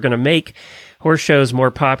said if we're going to make horse shows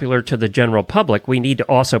more popular to the general public, we need to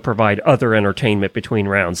also provide other entertainment between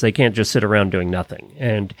rounds. They can't just sit around doing nothing,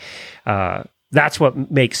 and that's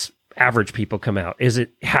what makes average people come out, is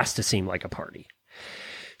it has to seem like a party.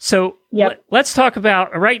 So let's talk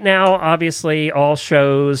about, right now, obviously, all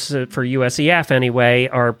shows for USEF anyway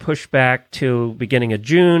are pushed back to beginning of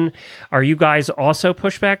June. Are you guys also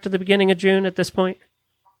pushed back to the beginning of June at this point?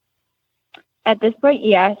 At this point,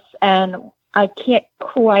 yes. And I can't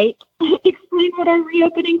quite explain what our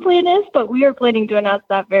reopening plan is, but we are planning to announce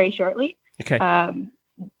that very shortly. Okay.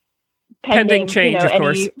 Pending change, of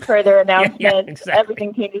course. Any further announcements. Yeah, exactly.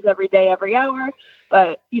 Everything changes every day, every hour.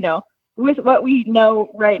 But, with what we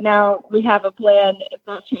know right now, we have a plan. If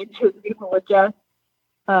that changes, we will adjust.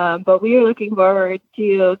 But we are looking forward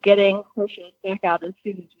to getting horses back out as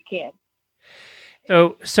soon as we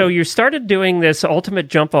can. So you started doing this ultimate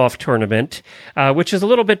jump-off tournament, which is a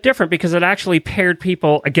little bit different because it actually paired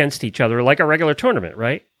people against each other like a regular tournament,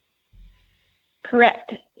 right?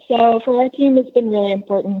 Correct. So for our team, it's been really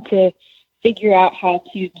important to figure out how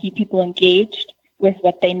to keep people engaged with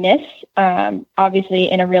what they miss.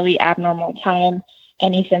 Obviously, in a really abnormal time,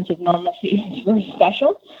 any sense of normalcy is really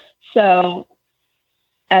special. So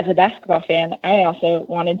as a basketball fan, I also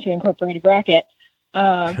wanted to incorporate a bracket.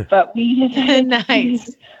 But we decided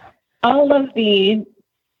nice. All of the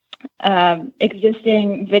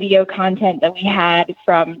existing video content that we had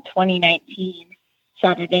from 2019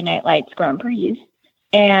 Saturday Night Lights Grand Prix.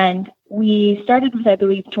 And we started with, I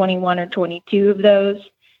believe, 21 or 22 of those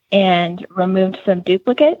and removed some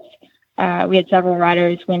duplicates. We had several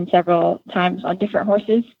riders win several times on different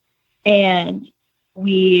horses. And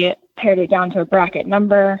we pared it down to a bracket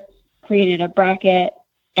number, created a bracket,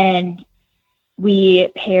 and we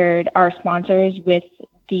paired our sponsors with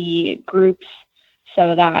the groups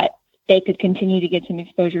so that they could continue to get some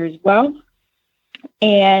exposure as well.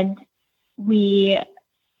 And we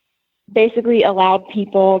basically allowed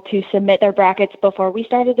people to submit their brackets before we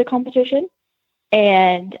started the competition.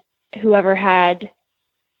 And whoever had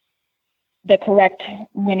the correct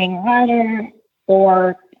winning rider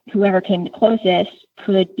or whoever came the closest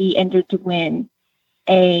could be entered to win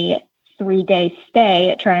a 3-day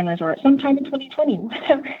stay at Tryon Resort sometime in 2020,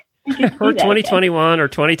 whatever. Or 2021 or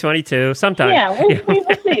 2022, sometime. Yeah, we'll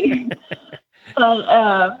see.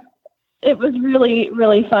 But it was really,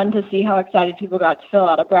 really fun to see how excited people got to fill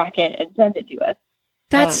out a bracket and send it to us.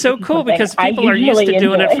 That's so cool because people are used to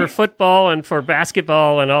doing it for football and for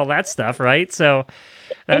basketball and all that stuff, right? So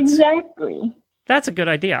exactly. That's a good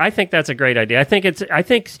idea. I think that's a great idea. I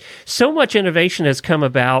think so much innovation has come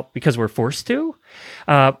about because we're forced to,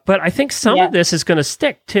 but I think some of this is going to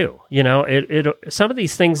stick too. Some of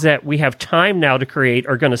these things that we have time now to create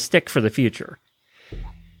are going to stick for the future.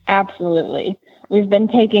 Absolutely. We've been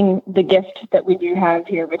taking the gift that we do have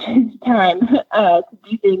here, which is time, to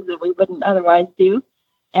do things that we wouldn't otherwise do.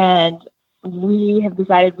 And we have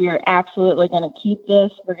decided we are absolutely going to keep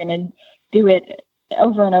this. We're going to do it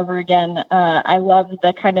over and over again. I love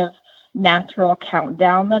the kind of natural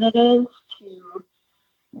countdown that it is to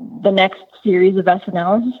the next series of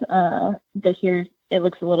SNLs. This year it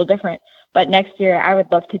looks a little different, but next year I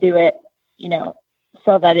would love to do it,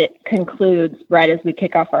 so that it concludes right as we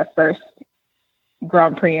kick off our first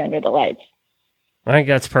Grand Prix under the lights. I think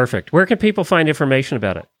that's perfect. Where can people find information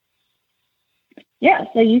about it? Yeah,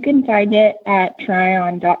 so you can find it at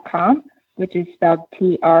tryon.com, which is spelled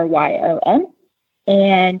Tryon.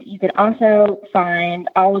 And you can also find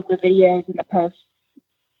all of the videos and the posts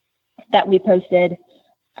that we posted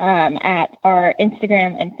at our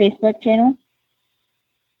Instagram and Facebook channel.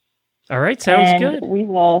 All right, sounds good. We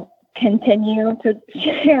will continue to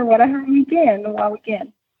share whatever we can while we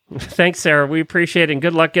can. Thanks, Sarah. We appreciate it, and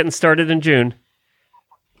good luck getting started in June.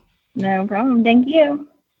 No problem. Thank you.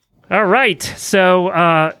 All right.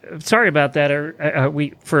 So, sorry about that.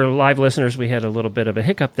 We, for live listeners, we had a little bit of a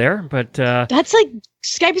hiccup there, but that's like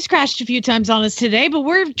Skype has crashed a few times on us today, but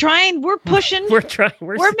we're trying, we're pushing, we're trying,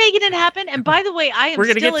 we're making it happen. And by the way, we're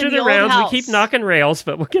going to get through the rounds. We keep knocking rails,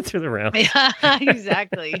 but we'll get through the rounds. Yeah,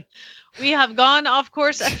 exactly. We have gone off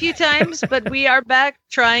course a few times, but we are back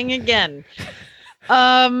trying again.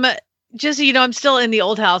 Just so you know, I'm still in the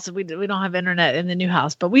old house. We don't have internet in the new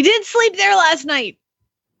house, but we did sleep there last night.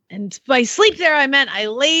 And by sleep there, I meant I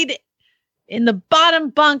laid in the bottom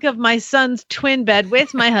bunk of my son's twin bed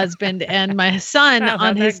with my husband, and my son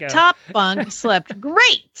on his top bunk slept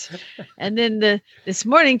great. And then this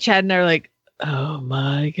morning, Chad and I are like, oh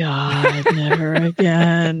my God, never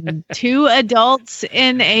again. 2 adults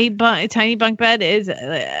in a tiny bunk bed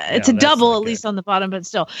it's a double, at least on the bottom, but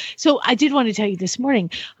still. So I did want to tell you this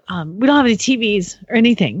morning, we don't have any TVs or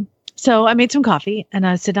anything. So I made some coffee and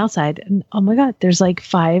I was sitting outside, and oh my God, there's like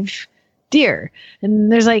 5 deer,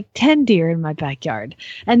 and there's like 10 deer in my backyard.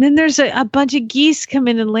 And then there's a bunch of geese come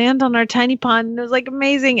in and land on our tiny pond. And it was like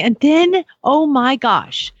amazing. And then, oh my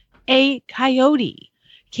gosh, a coyote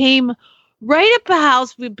came right up a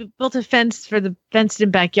house. We built a fence for the fenced in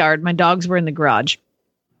backyard. My dogs were in the garage.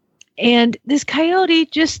 And this coyote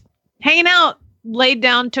just hanging out, laid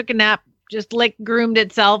down, took a nap, just like groomed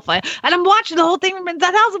itself. And I'm watching the whole thing from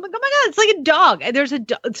that house. I'm like, oh my God, it's like a dog. And there's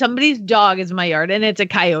somebody's dog is in my yard, and it's a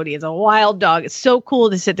coyote. It's a wild dog. It's so cool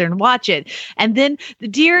to sit there and watch it. And then the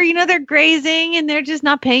deer, they're grazing and they're just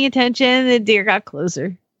not paying attention. The deer got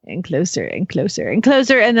closer and closer and closer and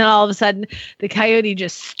closer. And then all of a sudden the coyote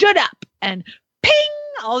just stood up and ping,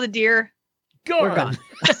 all the deer were gone.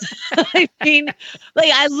 I mean,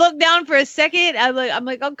 like I looked down for a second. I'm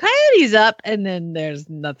like, oh, coyote's up. And then there's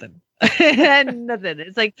nothing. And nothing.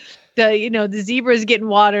 It's like the zebra's getting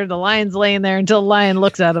water, the lion's laying there until the lion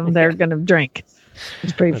looks at them, they're gonna drink.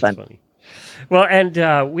 It's pretty funny. Well,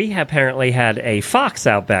 and we apparently had a fox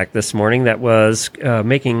out back this morning that was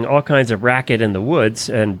making all kinds of racket in the woods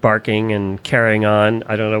and barking and carrying on.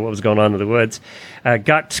 I don't know what was going on in the woods.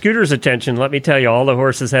 Got Scooter's attention. Let me tell you, all the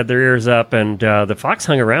horses had their ears up, and the fox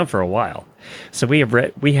hung around for a while. So we have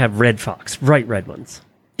red fox, bright red ones.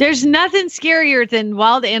 There's nothing scarier than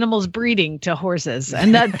wild animals breeding to horses,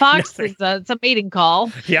 and that fox is it's a mating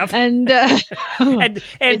call. Yep. And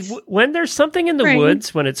when there's something in the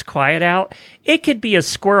woods, when it's quiet out, it could be a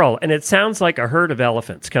squirrel, and it sounds like a herd of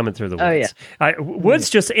elephants coming through the woods. Oh, yeah. Woods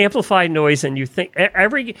just amplify noise, and you think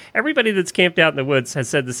everybody that's camped out in the woods has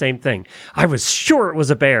said the same thing. I was sure it was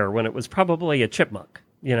a bear when it was probably a chipmunk.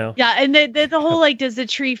 Yeah, and the whole does the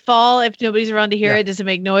tree fall if nobody's around to hear it? Does it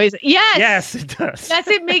make noise? Yes, it does. Yes,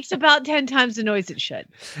 it makes about 10 times the noise it should.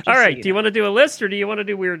 All right, do you want to do a list or do you want to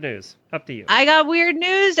do weird news? Up to you. I got weird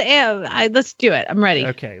news, and let's do it. I'm ready.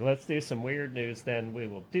 Okay, let's do some weird news. Then we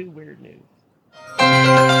will do weird news.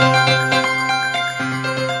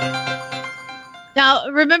 Now,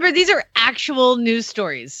 remember, these are actual news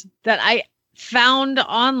stories that I found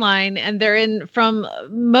online, and they're from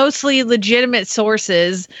mostly legitimate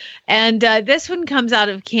sources. And this one comes out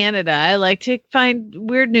of Canada. I like to find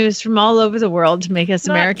weird news from all over the world to make us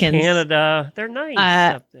Americans. Canada, they're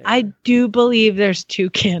nice up there. I do believe there's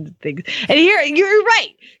 2 Canada things. And here, you're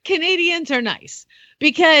right. Canadians are nice.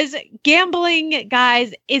 Because gambling,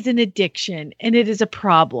 guys, is an addiction, and it is a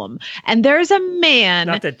problem. And there's a man.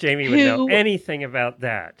 Not that Jamie would know anything about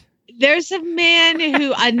that. There's a man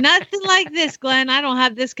who, nothing like this, Glenn. I don't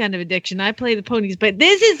have this kind of addiction. I play the ponies, but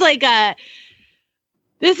this is like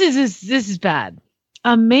this is bad.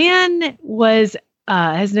 A man was,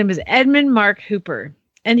 his name is Edmund Mark Hooper,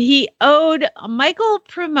 and he owed Michael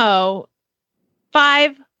Primo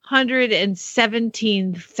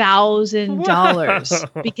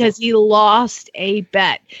 $517,000 because he lost a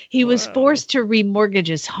bet. He was forced to remortgage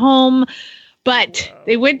his home, but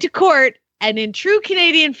they went to court. And in true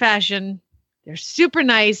Canadian fashion, they're super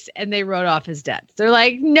nice, and they wrote off his debts. They're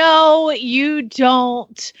like, no, you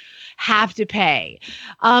don't have to pay.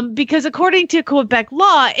 Because according to Quebec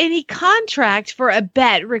law, any contract for a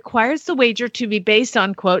bet requires the wager to be based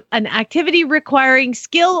on, quote, an activity requiring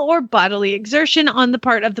skill or bodily exertion on the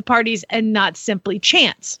part of the parties and not simply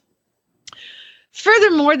chance.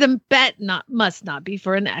 Furthermore, the bet must not be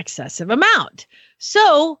for an excessive amount.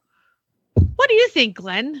 So, what do you think,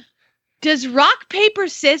 Glenn? Does rock, paper,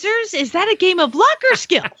 scissors, is that a game of luck or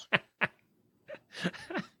skill?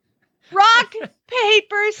 Rock,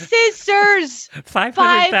 paper, scissors.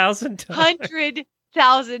 $500,000.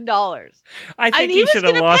 $500,000. I think he should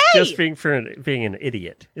have lost just being an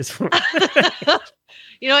idiot. You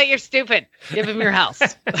know what? You're stupid. Give him your house.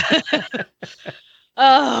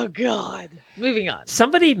 Oh, God. Moving on.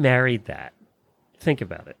 Somebody married that. Think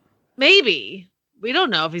about it. Maybe. We don't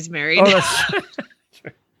know if he's married. Oh,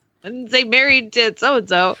 I didn't say married to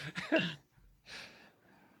so-and-so.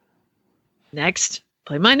 Next.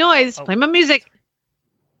 Play my noise. Play my music.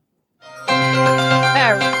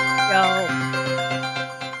 There we go.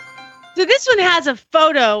 So this one has a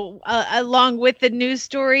photo along with the news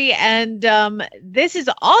story, and this is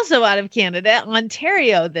also out of Canada,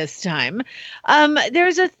 Ontario this time.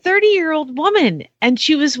 There's a 30-year-old woman, and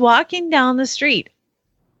she was walking down the street.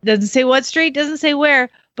 Doesn't say what street, doesn't say where,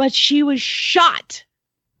 but she was shot.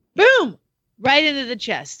 Boom! Right into the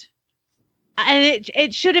chest. And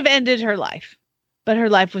it should have ended her life, but her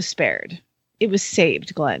life was spared. It was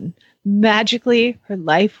saved, Glenn. Magically, her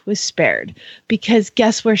life was spared because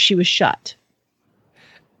guess where she was shot?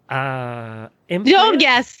 Don't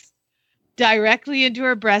guess. Directly into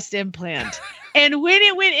her breast implant. And when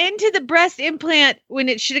it went into the breast implant, when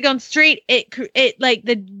it should have gone straight, it like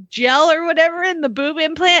the gel or whatever in the boob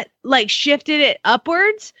implant, like shifted it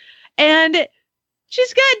upwards. And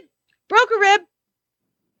she's good. Broke a rib.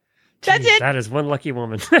 That's it. That is one lucky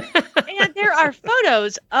woman. And there are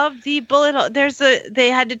photos of the bullet hole. They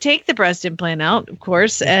had to take the breast implant out, of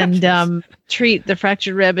course, and treat the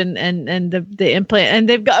fractured rib and the implant. And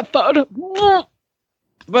they've got photos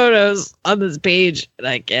on this page, and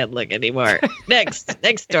I can't look anymore. Next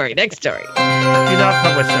story. Do not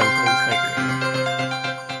publish them, please. Thank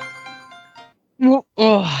you.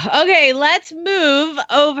 Okay, let's move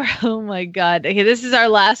over. Oh my God. Okay, this is our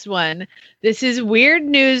last one. This is weird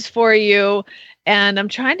news for you, and I'm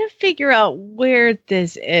trying to figure out where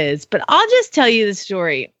this is, but I'll just tell you the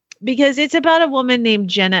story because it's about a woman named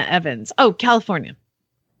Jenna Evans. Oh, California.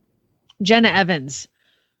 Jenna Evans.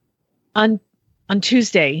 On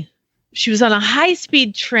Tuesday, she was on a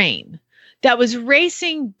high-speed train that was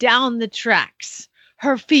racing down the tracks.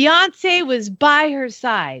 Her fiance was by her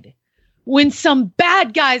side when some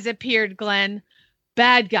bad guys appeared, Glenn.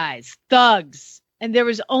 Bad guys, thugs. And there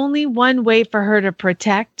was only one way for her to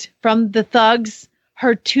protect from the thugs,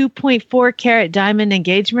 her 2.4 carat diamond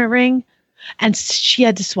engagement ring. And she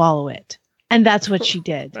had to swallow it. And that's what she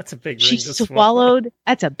did. That's a big ring she to swallow.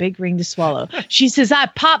 That's a big ring to swallow. She says, I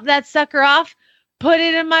popped that sucker off, put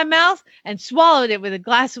it in my mouth, and swallowed it with a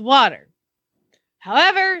glass of water.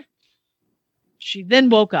 However, she then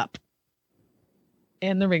woke up.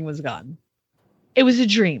 And the ring was gone. It was a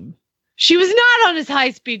dream. She was not on his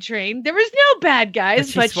high-speed train. There was no bad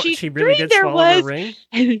guys, but she really did there swallow was. her ring?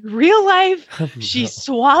 And in real life, Oh, she no.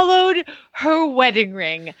 swallowed her wedding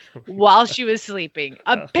ring while she was sleeping.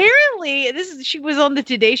 Apparently, she was on the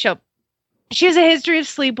Today Show. She has a history of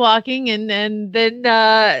sleepwalking, and then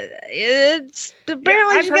it's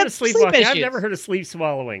apparently I've she's heard got of sleep sleepwalking. I've issues. never heard of sleep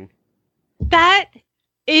swallowing. That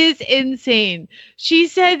is insane. She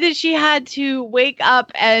said that she had to wake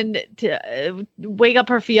up her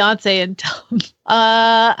fiance and tell him,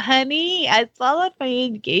 honey, I swallowed my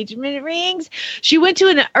engagement rings. She went to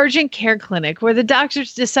an urgent care clinic where the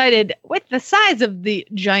doctors decided, with the size of the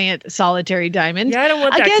giant solitary diamond, Yeah, I don't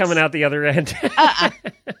want that coming out the other end.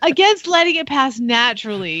 against letting it pass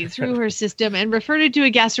naturally through her system, and referred her to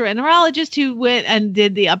a gastroenterologist who went and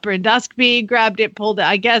did the upper endoscopy, grabbed it, pulled it.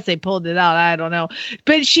 I guess they pulled it out. I don't know.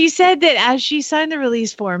 But she said that as she signed the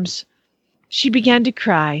release forms, she began to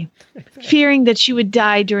cry, fearing that she would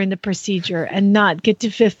die during the procedure and not get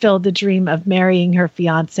to fulfill the dream of marrying her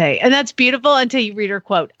fiance. And that's beautiful until you read her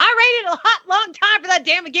quote. I waited a hot long time for that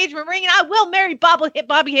damn engagement ring, and I will marry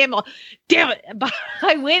Bobby Hamill. Damn it.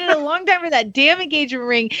 I waited a long time for that damn engagement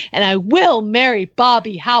ring, and I will marry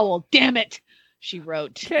Bobby Howell. Damn it. She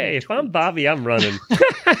wrote. Okay, if I'm Bobby, I'm running.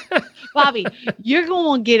 Bobby, you're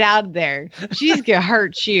going to get out of there. She's going to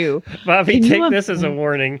hurt you. Bobby, take this as a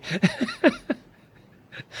warning.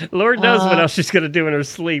 Lord knows what else she's going to do in her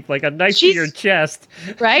sleep, like a knife to your chest.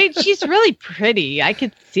 Right? She's really pretty. I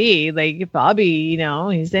could see, like, Bobby,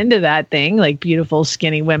 he's into that thing, like beautiful,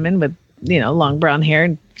 skinny women with long brown hair,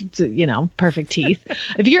 and, perfect teeth.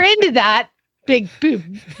 If you're into that big boob,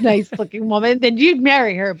 nice looking woman, then you'd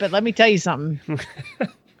marry her. But let me tell you something.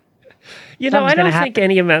 I don't think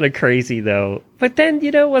any amount of crazy, though. But then,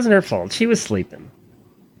 it wasn't her fault. She was sleeping.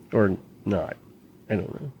 Or not. I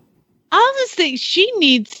don't know. I'll just think she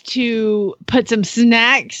needs to put some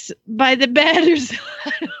snacks by the bed or something.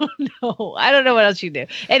 I don't know. I don't know what else you do.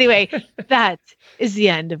 Anyway, that is the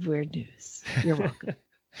end of Weird News. You're welcome.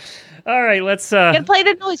 All right, let's... Gotta play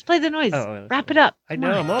the noise. Play the noise. Wrap it up. I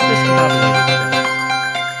know. I'm all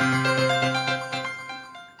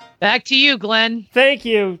discombobulated. Back to you, Glenn. Thank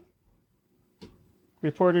you,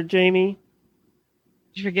 Reporter Jamie.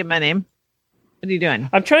 Did you forget my name? What are you doing?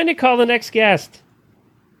 I'm trying to call the next guest.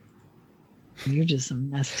 You're just a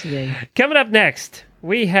mess today. Coming up next,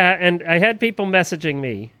 we have, and I had people messaging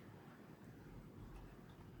me.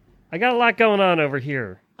 I got a lot going on over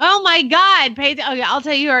here. Oh my God. Okay, I'll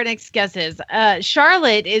tell you who our next guest is.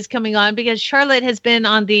 Charlotte is coming on because Charlotte has been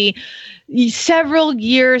on the several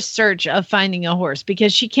year search of finding a horse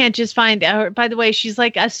because she can't just find out. By the way, she's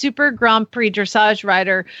like a super Grand Prix dressage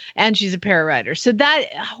rider and she's a para rider. So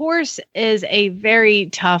that horse is a very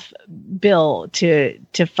tough bill to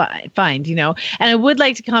find, and I would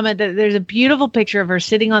like to comment that there's a beautiful picture of her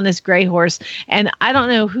sitting on this gray horse. And I don't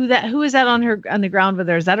know who is that on the ground with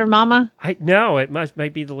her? Is that her mama? No, it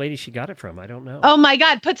might be the lady she got it from. I don't know. Oh my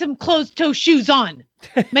God. Put some closed toe shoes on.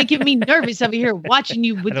 Making me nervous over here watching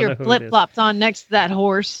you with your flip-flops on next to that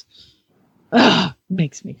horse. Ugh,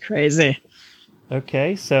 makes me crazy.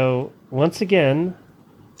 Okay, so once again...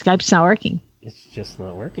 Skype's not working. It's just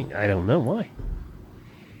not working. I don't know why.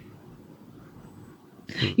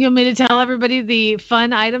 You want me to tell everybody the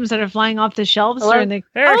fun items that are flying off the shelves? There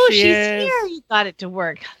she's is. Here. You got it to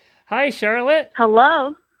work. Hi, Charlotte.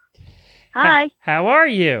 Hello. Hi. How are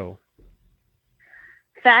you?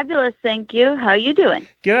 Fabulous, thank you. How are you doing?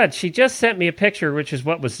 Good. She just sent me a picture, which is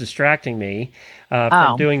what was distracting me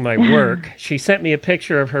from doing my work. She sent me a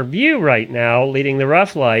picture of her view right now, leading the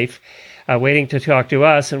rough life, waiting to talk to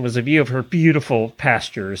us, and was a view of her beautiful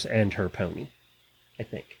pastures and her pony, I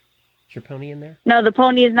think. Is your pony in there? No, the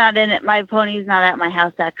pony is not in it. My pony is not at my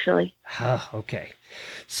house, actually. Oh, okay.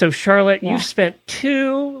 So, Charlotte, you've spent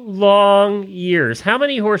 2 long years. How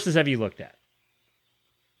many horses have you looked at?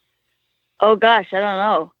 Oh, gosh, I don't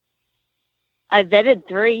know. I vetted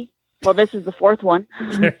 3. Well, this is the 4th one.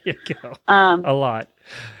 There you go. A lot.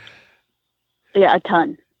 Yeah, a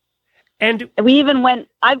ton. And we even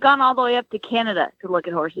I've gone all the way up to Canada to look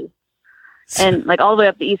at horses. And all the way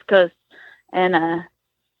up the East Coast. And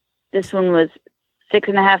this one was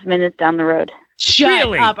 6.5 minutes down the road.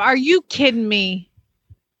 Shut up. Are you kidding me?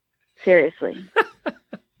 Seriously.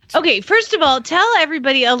 Okay, first of all, tell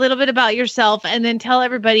everybody a little bit about yourself and then tell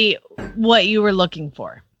everybody what you were looking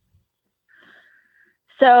for.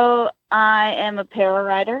 So I am a para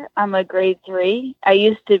rider. I'm a grade 3. I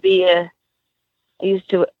used to do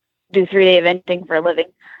 3-day eventing for a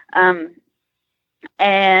living.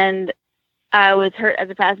 And I was hurt as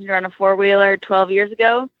a passenger on a 4-wheeler 12 years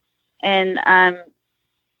ago. And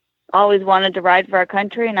always wanted to ride for our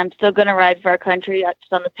country, and I'm still going to ride for our country,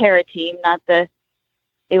 just on the para team, not the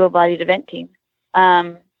able-bodied event team.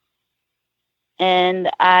 And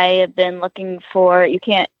I have been looking for, you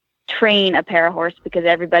can't train a para horse because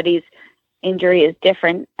everybody's injury is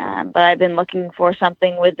different, but I've been looking for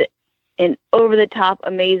something with an over-the-top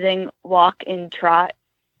amazing walk and trot.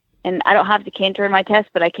 And I don't have to canter in my test,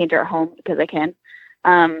 but I canter at home because I can.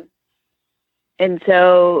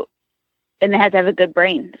 And it has to have a good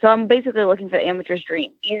brain. So I'm basically looking for the amateur's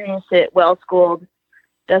dream. Easy to sit, well-schooled,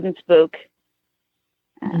 doesn't spook,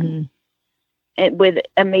 with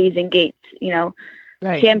amazing gaits,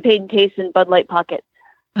 right. Champagne taste and Bud Light pockets.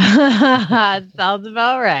 Sounds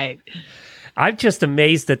about right. I'm just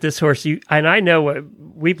amazed that this horse, and I know what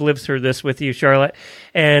we've lived through this with you, Charlotte,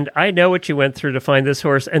 and I know what you went through to find this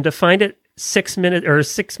horse, and to find it 6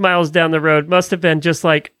 miles down the road must have been just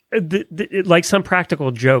like some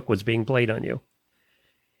practical joke was being played on you.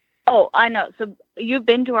 Oh, I know. So you've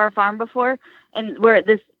been to our farm before, and we're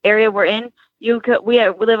this area we're in. We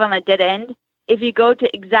live on a dead end. If you go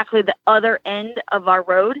to exactly the other end of our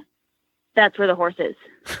road, that's where the horse is.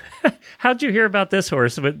 How'd you hear about this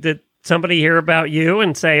horse? Did somebody hear about you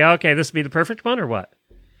and say, okay, this would be the perfect one, or what?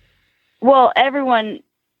 Well, everyone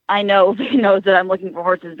I know knows that I'm looking for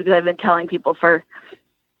horses because I've been telling people for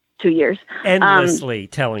 2 years. Endlessly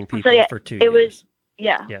telling people for 2 years. It was,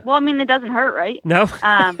 yeah. Well, I mean, it doesn't hurt, right? No.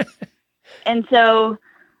 And so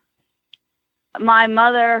my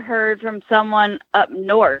mother heard from someone up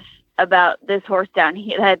north about this horse down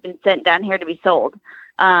here that had been sent down here to be sold.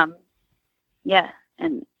 Yeah.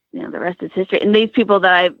 And the rest is history. And these people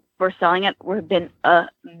that I were selling it have been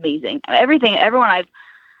amazing. Everyone I've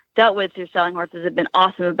dealt with through selling horses have been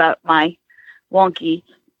awesome about my wonky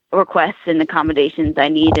requests and accommodations I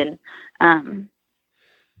need. And,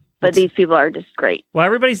 but these people are just great. Well,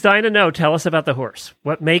 everybody's dying to know. Tell us about the horse.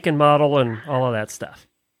 What make and model and all of that stuff.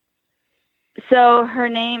 So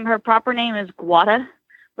her proper name is Guata,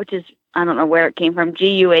 which is, I don't know where it came from,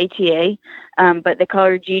 Guata, but they call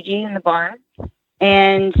her Gigi in the barn.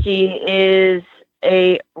 And she is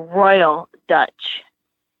a Royal Dutch.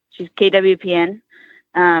 She's KWPN.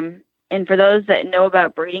 And for those that know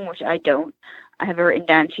about breeding, which I don't, I have it written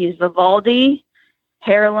down. She's Vivaldi,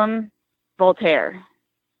 Harlem, Voltaire.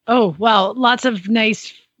 Oh, wow. Lots of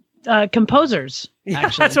nice composers. Yeah,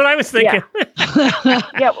 that's what I was thinking. Yeah.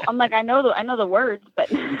 Yeah, I'm like, I know the words,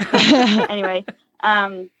 but anyway,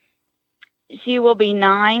 she will be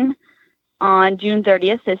 9 on June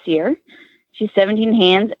 30th this year. She's 17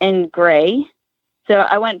 hands and gray. So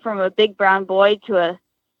I went from a big brown boy to a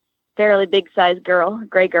fairly big sized girl,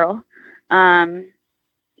 gray girl.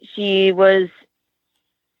 She was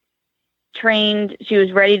trained. She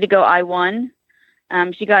was ready to go I1.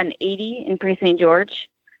 She got an 80 in Prix St. George.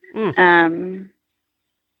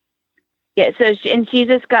 Yeah, so she's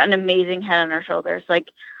just got an amazing head on her shoulders. Like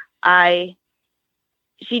I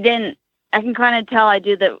can kind of tell I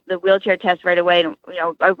do the wheelchair test right away. And,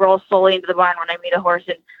 I roll slowly into the barn when I meet a horse,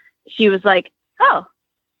 and she was like, "Oh,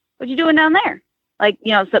 what you doing down there?" Like,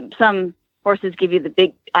 some horses give you the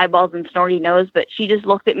big eyeballs and snorty nose, but she just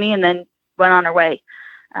looked at me and then went on her way.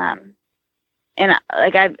 And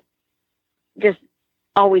I've just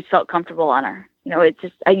always felt comfortable on her. It's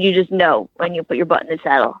just, you just know when you put your butt in the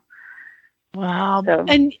saddle. Wow. So,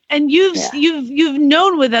 and you've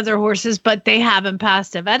known with other horses, but they haven't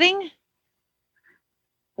passed a vetting?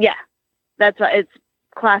 Yeah. That's why it's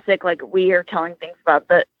classic. Like, we are telling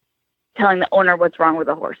the owner what's wrong with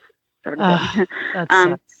the horse. Sort of thing.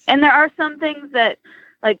 And there are some things that,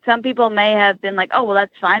 like, some people may have been like, oh, well,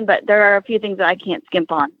 that's fine. But there are a few things that I can't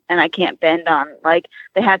skimp on and I can't bend on. Like,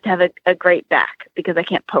 they have to have a great back because I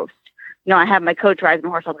can't post. I have my coach riding the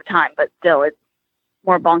horse all the time, but still it's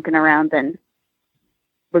more bonking around than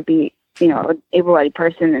would be, an able-bodied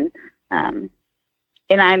person. And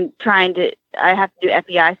I'm I have to do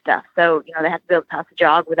FEI stuff. So, they have to be able to pass a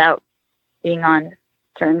jog without being on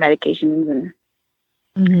certain medications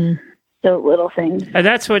and so little things. And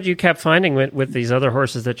that's what you kept finding with these other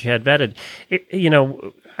horses that you had vetted.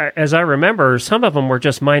 As I remember, some of them were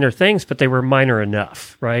just minor things, but they were minor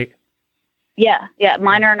enough, right? Yeah,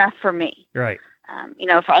 minor enough for me. Right.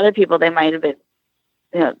 For other people, they might have been,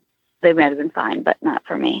 they might have been fine, but not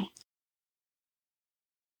for me.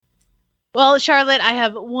 Well, Charlotte, I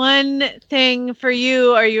have one thing for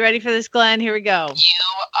you. Are you ready for this, Glenn? Here we go. You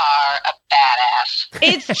are a badass.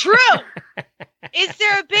 It's true. Is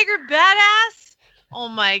there a bigger badass? Oh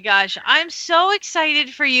my gosh. I'm so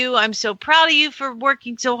excited for you. I'm so proud of you for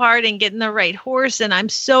working so hard and getting the right horse. And I'm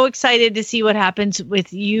so excited to see what happens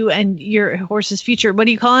with you and your horse's future. What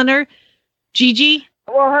are you calling her? Gigi?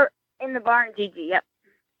 Well, her in the barn, Gigi. Yep.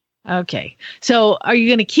 Okay. So are you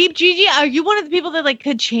going to keep Gigi? Are you one of the people that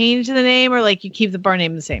could change the name, or you keep the barn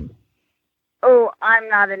name the same? Oh, I'm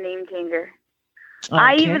not a name changer.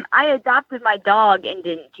 Okay. I adopted my dog and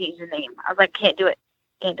didn't change the name. I was like, can't do it.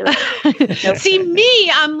 Nope. See,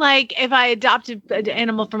 me, I'm like, if I adopted an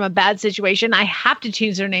animal from a bad situation, I have to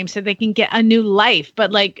change their name so they can get a new life.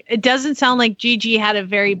 But it doesn't sound like Gigi had a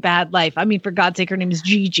very bad life. I mean, for God's sake, her name is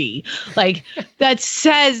Gigi. That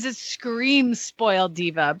screams spoiled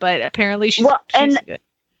diva, but apparently she's good.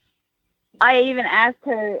 I even asked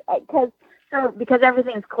her because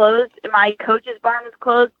everything's closed, my coach's barn is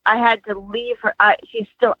closed. I had to leave her. She's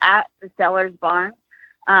still at the seller's barn.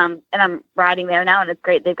 And I'm riding there now, and it's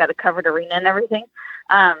great. They've got a covered arena and everything.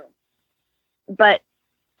 But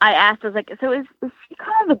I asked, I was like, so is she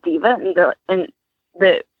kind of a diva? And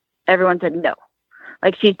everyone said no.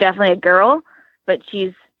 She's definitely a girl, but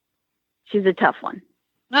she's a tough one.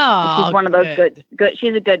 Oh, she's one of those good.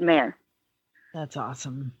 She's a good mare. That's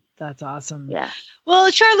awesome. That's awesome. Yeah.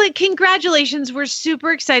 Well, Charlotte, congratulations. We're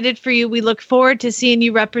super excited for you. We look forward to seeing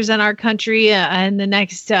you represent our country in the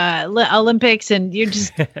next Olympics. And you're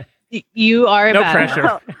just, you are no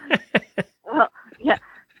pressure. Well, yeah.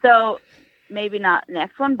 So maybe not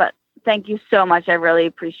next one, but thank you so much. I really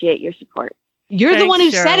appreciate your support. You're the one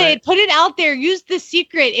who Charlotte. said it. Put it out there. Use the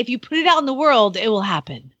secret. If you put it out in the world, it will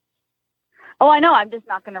happen. Oh, I know. I'm just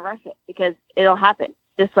not going to rush it because it'll happen.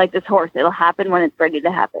 Just like this horse, it'll happen when it's ready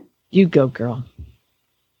to happen. You go, girl.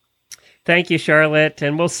 Thank you, Charlotte.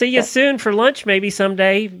 And we'll see you soon for lunch, maybe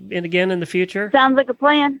someday and again in the future. Sounds like a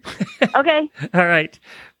plan. Okay. All right.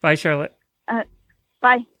 Bye, Charlotte.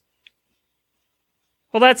 Bye.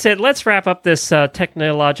 Well, that's it. Let's wrap up this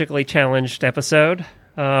technologically challenged episode.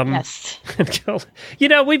 Yes.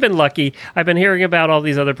 We've been lucky. I've been hearing about all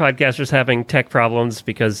these other podcasters having tech problems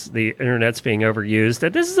because the internet's being overused.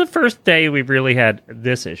 And this is the first day we've really had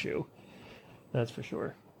this issue. That's for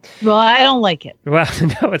sure. Well, I don't like it. Well,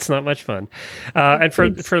 no, it's not much fun. And for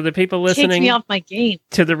the people listening, takes me off my game.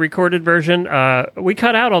 To the recorded version, we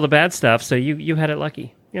cut out all the bad stuff, so you had it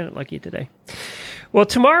lucky. You had it lucky today. Well,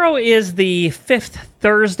 tomorrow is the 5th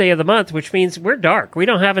Thursday of the month, which means we're dark. We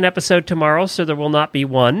don't have an episode tomorrow, so there will not be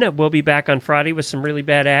one. We'll be back on Friday with some really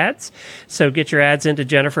bad ads. So get your ads into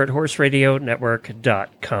Jennifer at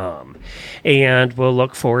horseradionetwork.com. And we'll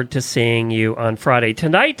look forward to seeing you on Friday.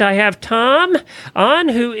 Tonight, I have Tom on,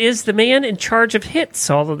 who is the man in charge of hits,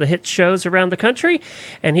 all of the hit shows around the country.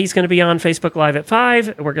 And he's going to be on Facebook Live at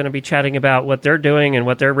 5. We're going to be chatting about what they're doing and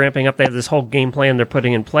what they're ramping up. They have this whole game plan they're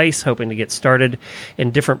putting in place, hoping to get started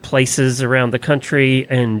in different places around the country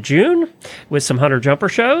in June with some hunter jumper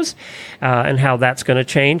shows, and how that's going to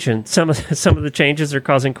change. And some of the changes are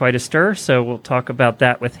causing quite a stir. So we'll talk about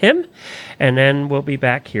that with him, and then we'll be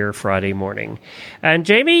back here Friday morning. And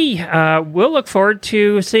Jamie, we'll look forward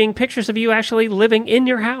to seeing pictures of you actually living in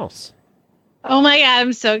your house. Oh my God,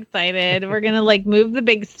 I'm so excited. We're going to move the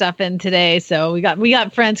big stuff in today. So we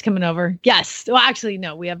got friends coming over. Yes. Well, actually,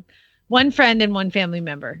 no, we have one friend and one family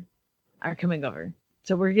member are coming over.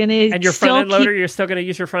 So we're going to... And your front end loader, you're still going to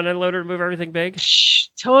use your front end loader to move everything big?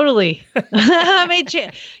 Totally. I might you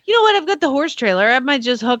know what? I've got the horse trailer. I might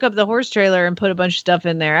just hook up the horse trailer and put a bunch of stuff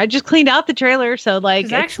in there. I just cleaned out the trailer. So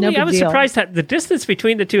actually, I was surprised that the distance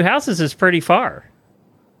between the two houses is pretty far.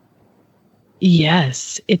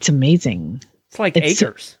 Yes. It's amazing. It's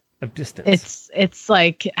acres of distance. It's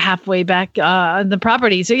halfway back on the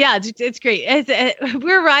property. So yeah, it's great. We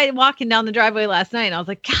were walking down the driveway last night, and I was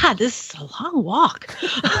like, God, this is a long walk.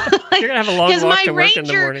 You're gonna have a long walk to work in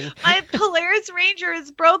the morning. My Polaris Ranger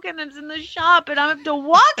is broken and it's in the shop, and I have to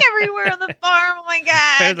walk everywhere on the farm. Oh my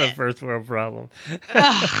God, that's a first world problem.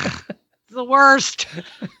 It's the worst.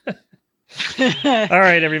 All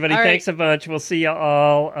right, everybody. Thanks a bunch. We'll see you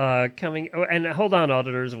all coming. Oh, and hold on,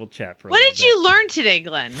 auditors. We'll chat for a little bit. What did you learn today,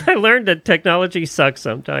 Glenn? I learned that technology sucks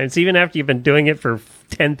sometimes, even after you've been doing it for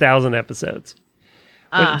 10,000 episodes.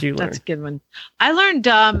 What did you learn? That's a good one. I learned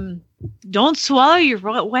don't swallow your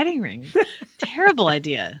wedding ring. Terrible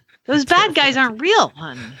idea. Those bad guys aren't real,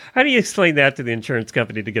 hon. How do you explain that to the insurance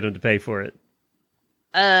company to get them to pay for it?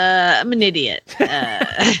 I'm an idiot. Do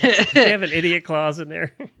you have an idiot clause in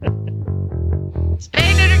there?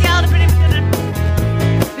 Spay, neuter, gallop,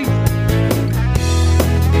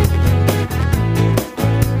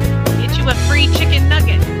 get you a free chicken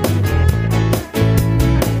nugget.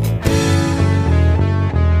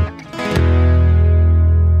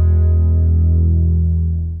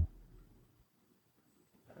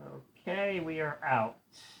 Okay, we are out.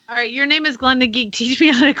 All right, your name is Glenn the Geek. Teach me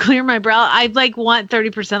how to clear my brow. I'd want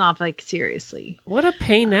 30% off, seriously. What a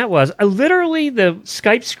pain that was. Literally, the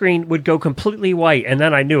Skype screen would go completely white, and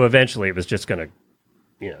then I knew eventually it was just going to,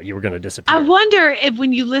 you were going to disappear. I wonder if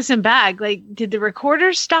when you listen back, did the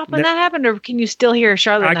recorder stop when that happened, or can you still hear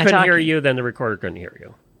Charlotte and I couldn't talking? hear you, then the recorder couldn't hear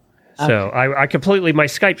you. So I completely, my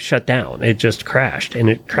Skype shut down. It just crashed, and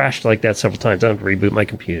it crashed like that several times. I have to reboot my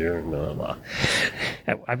computer and blah, blah,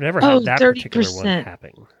 blah. I've never had that 30%. particular one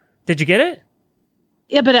happen. Did you get it?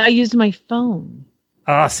 Yeah, but I used my phone.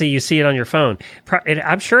 Oh, see, you see it on your phone.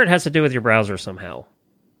 I'm sure it has to do with your browser somehow.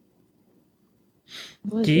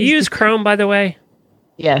 Do you use Chrome, by the way?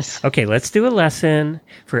 Yes. Okay, let's do a lesson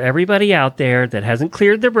for everybody out there that hasn't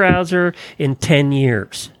cleared their browser in 10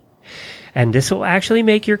 years. And this will actually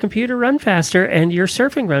make your computer run faster and your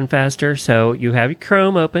surfing run faster. So you have your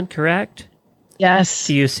Chrome open, correct? Yes.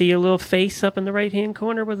 Do you see a little face up in the right-hand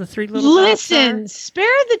corner with the three little dots? Listen, spare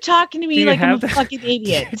the talking to me like I'm a fucking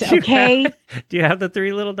idiot, okay? Do you have the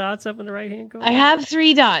three little dots up in the right-hand corner? I have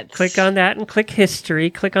 3 dots. Click on that and click history.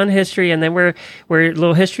 Click on history, and then where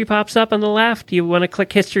little history pops up on the left, you want to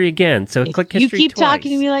click history again. So click history you keep twice.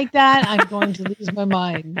 talking to me like that, I'm going to lose my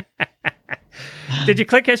mind. Did you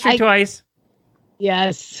click history twice?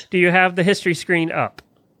 Yes. Do you have the history screen up?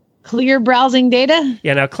 Clear browsing data?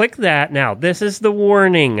 Yeah, now click that. Now, this is the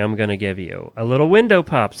warning I'm going to give you. A little window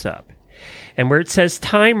pops up. And where it says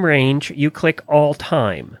time range, you click all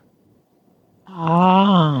time.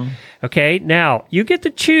 Ah. Okay, now, you get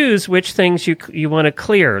to choose which things you want to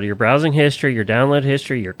clear. Your browsing history, your download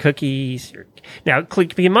history, your cookies. Now,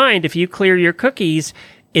 keep in mind, if you clear your cookies,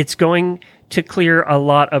 it's going to clear a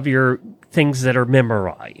lot of your things that are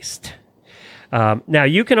memorized. Now,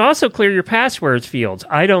 you can also clear your passwords fields.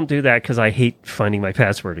 I don't do that because I hate finding my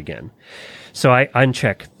password again. So I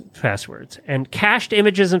uncheck passwords. And cached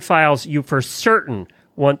images and files you for certain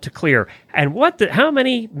want to clear. And how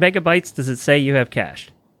many megabytes does it say you have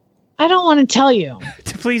cached? I don't want to tell you.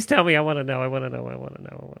 Please tell me. I want to know. I want to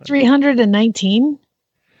know. 319?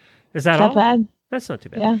 Is that all? bad? That's not too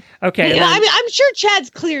bad. Yeah. Okay. Yeah, I'm sure Chad's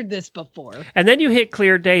cleared this before. And then you hit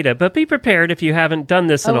clear data, but be prepared if you haven't done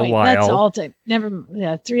this in a while. That's all time.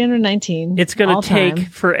 319. It's going to take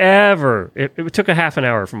forever. It took a half an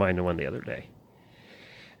hour for mine to one the other day.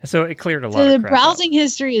 So it cleared a lot So of the crap browsing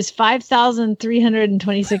history is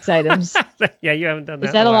 5,326 items. Yeah, you haven't done that.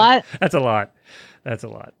 Is that a lot? That's a lot. That's a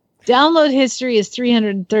lot. Download history is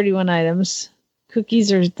 331 items.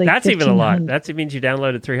 Cookies are like That's even a lot. 1,500. That means you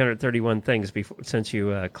downloaded 331 things since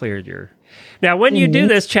you cleared your. Now, when you do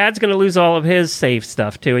this, Chad's going to lose all of his saved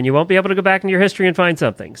stuff too, and you won't be able to go back in your history and find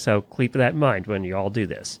something. So keep that in mind when you all do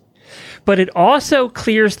this. But it also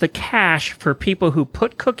clears the cache for people who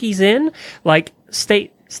put cookies in, like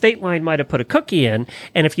State Line might have put a cookie in,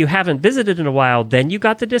 and if you haven't visited in a while, then you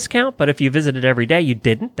got the discount. But if you visited every day, you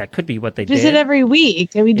didn't. That could be what they did. Visit every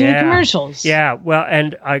week, and we do commercials. Yeah, well,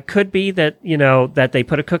 and it could be that that they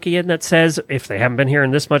put a cookie in that says if they haven't been here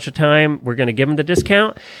in this much of time, we're going to give them the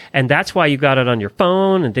discount, and that's why you got it on your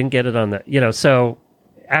phone and didn't get it on the So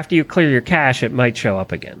after you clear your cache, it might show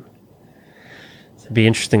up again. It'd be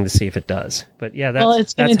interesting to see if it does. But yeah,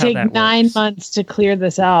 it's going to take 9 months to clear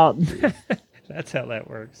this out. That's how that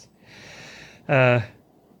works. Now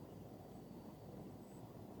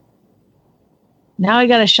I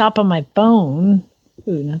got to shop on my phone.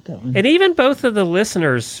 Ooh, not that one. And even both of the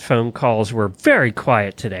listeners' phone calls were very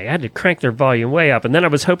quiet today. I had to crank their volume way up, and then I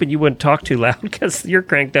was hoping you wouldn't talk too loud because you're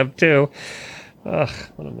cranked up too. Ugh,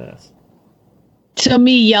 what a mess. So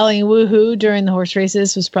me yelling woohoo during the horse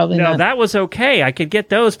races was probably No, not... that was okay. I could get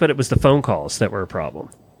those, but it was the phone calls that were a problem.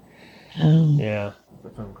 Oh. Yeah,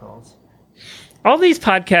 the phone calls. All these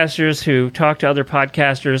podcasters who talk to other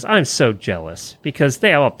podcasters, I'm so jealous because they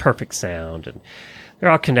have a perfect sound and they're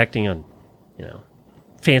all connecting on,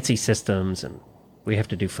 fancy systems, and we have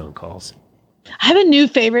to do phone calls. I have a new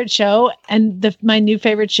favorite show, and my new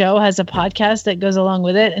favorite show has a podcast that goes along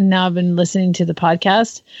with it, and now I've been listening to the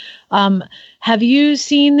podcast. Have you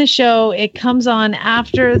seen the show? It comes on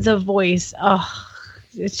after The Voice. Oh,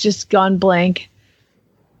 it's just gone blank.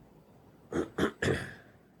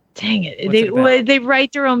 Dang it. They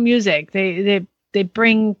write their own music. They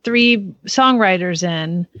bring 3 songwriters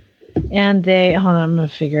in, and hold on, I'm going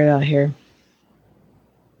to figure it out here.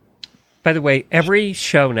 By the way, every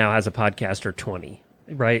show now has a podcast or 20,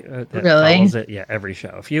 right? That Really? follows it. Yeah, every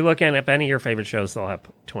show. If you look at any of your favorite shows, they'll have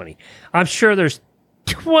 20. I'm sure there's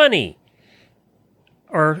 20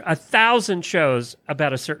 or 1,000 shows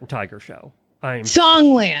about a certain tiger show.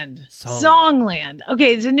 Songland.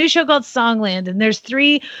 Okay, there's a new show called Songland, and there's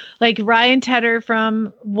 3, like Ryan Tedder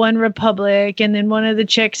from One Republic, and then one of the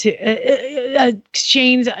chicks who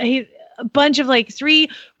Shane's a bunch of 3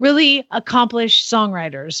 really accomplished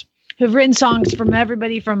songwriters who've written songs from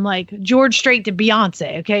everybody from George Strait to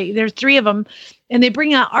Beyonce. Okay, there's 3 of them, and they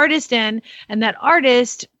bring an artist in, and that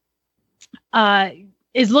artist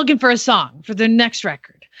is looking for a song for their next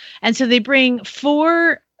record, and so they bring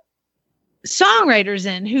 4 songwriters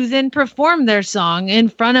in who then perform their song in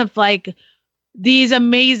front of these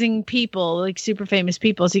amazing people, super famous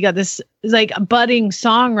people. So you got this a budding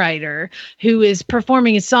songwriter who is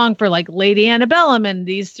performing his song for Lady Antebellum and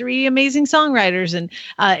these 3 amazing songwriters. And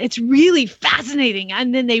it's really fascinating.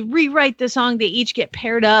 And then they rewrite the song. They each get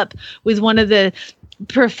paired up with one of the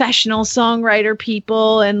professional songwriter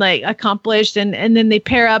people and accomplished. And then they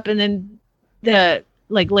pair up, and then the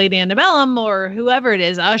Lady Antebellum or whoever it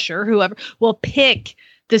is, Usher, whoever will pick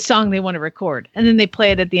the song they want to record. And then they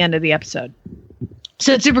play it at the end of the episode.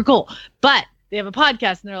 So it's super cool. But they have a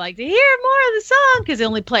podcast, and they're like, to hear more of the song, because they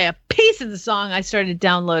only play a piece of the song, I started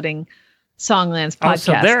downloading Songland's podcast.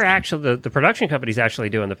 So they're actually, the production company's actually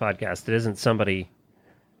doing the podcast. It isn't somebody.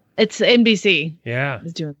 It's NBC. Yeah.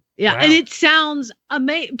 Is doing. Yeah. Wow. And it sounds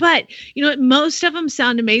amazing. But, most of them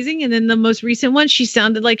sound amazing. And then the most recent one, she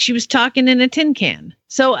sounded like she was talking in a tin can.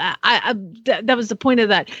 So that was the point of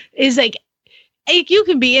that, is you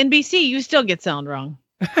can be NBC, you still get sound wrong.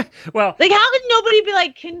 Well, how could nobody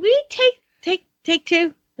be can we take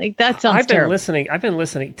 2? That sounds terrible. I've been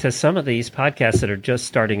listening to some of these podcasts that are just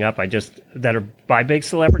starting up. That are by big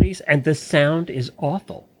celebrities, and the sound is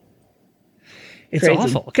awful. It's Crazy.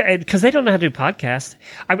 awful because they don't know how to do podcasts.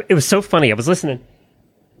 It was so funny. I was listening.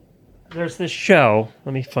 There's this show.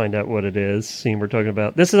 Let me find out what it is. See, we're talking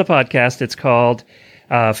about. This is a podcast. It's called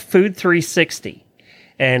Food 360.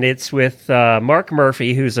 and it's with Mark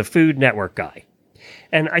Murphy, who's a Food Network guy.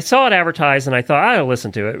 And I saw it advertised, and I thought, I'll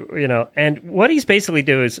listen to it, And what he's basically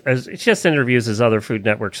doing is he just interviews his other Food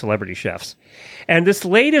Network celebrity chefs. And this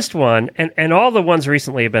latest one, and all the ones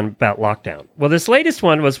recently have been about lockdown. Well, this latest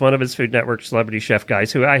one was one of his Food Network celebrity chef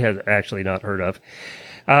guys who I had actually not heard of.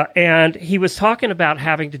 And he was talking about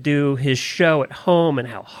having to do his show at home and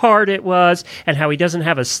how hard it was and how he doesn't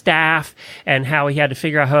have a staff and how he had to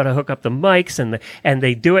figure out how to hook up the mics and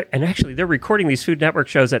they do it. And actually, they're recording these Food Network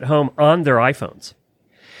shows at home on their iPhones.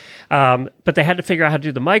 But they had to figure out how to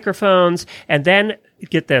do the microphones. And then,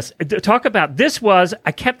 get this, talk about,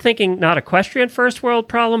 I kept thinking not equestrian first world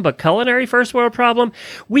problem, but culinary first world problem.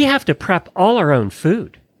 We have to prep all our own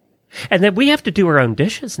food. And then we have to do our own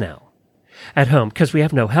dishes now at home because we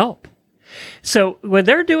have no help. So when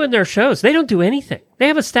they're doing their shows, they don't do anything. They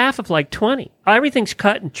have a staff of like 20. Everything's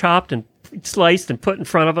cut and chopped and sliced and put in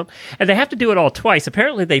front of them. And they have to do it all twice.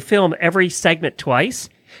 Apparently they film every segment twice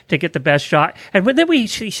to get the best shot. And then he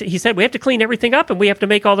said, we have to clean everything up and we have to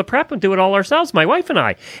make all the prep and do it all ourselves, my wife and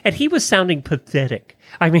I. And he was sounding pathetic.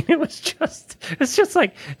 I mean, it's just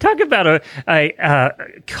like, talk about a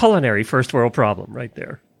culinary first world problem right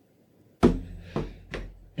there.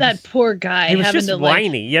 That poor guy. He was just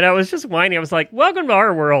whiny. It was just whiny. I was like, welcome to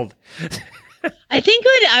our world. I think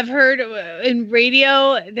what I've heard in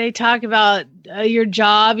radio, they talk about your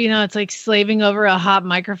job, it's like slaving over a hot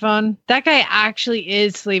microphone. That guy actually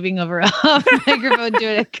is slaving over a hot microphone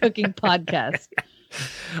doing a cooking podcast.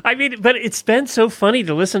 I mean, but it's been so funny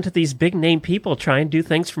to listen to these big name people try and do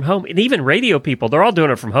things from home. And even radio people, they're all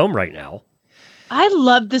doing it from home right now. I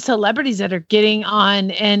love the celebrities that are getting on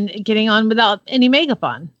without any makeup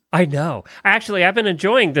on. I know. Actually, I've been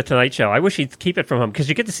enjoying the Tonight Show. I wish he'd keep it from home because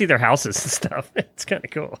you get to see their houses and stuff. It's kind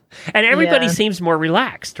of cool. And everybody seems more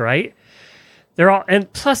relaxed, right?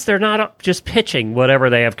 And plus they're not just pitching whatever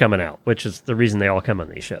they have coming out, which is the reason they all come on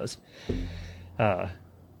these shows. But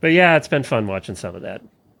yeah, it's been fun watching some of that.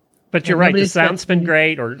 But you're right. The sound's been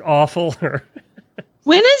great or awful.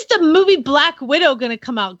 When is the movie Black Widow going to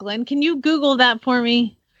come out, Glenn? Can you Google that for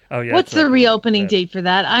me? Oh, yeah. What's the reopening date for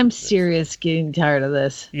that? I'm serious getting tired of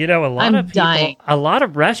this. A lot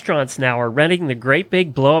of restaurants now are renting the great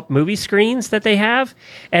big blow-up movie screens that they have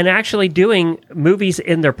and actually doing movies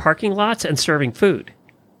in their parking lots and serving food,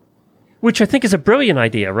 which I think is a brilliant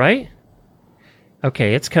idea, right?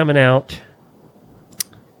 Okay, it's coming out.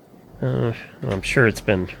 I'm sure it's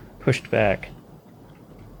been pushed back.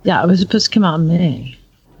 Yeah, it was supposed to come out in May.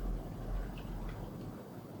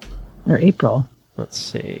 Or April. Let's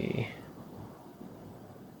see.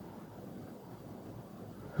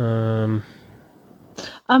 By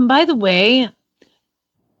the way,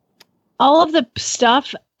 all of the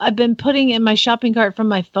stuff I've been putting in my shopping cart from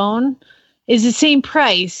my phone is the same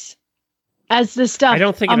price as the stuff on my computer. I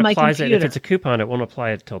don't think it applies. If it's a coupon, it won't apply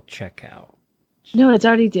until checkout. No,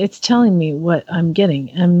 it's telling me what I'm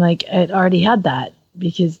getting. I'm like, it already had that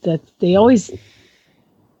because they always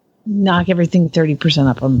knock everything 30%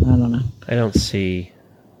 up. I don't know. I don't see.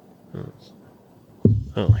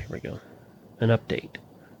 Oh, here we go. An update.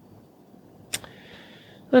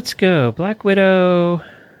 Let's go. Black Widow.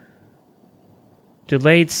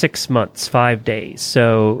 Delayed 6 months, 5 days.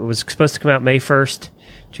 So it was supposed to come out May 1st,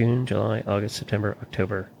 June, July, August, September,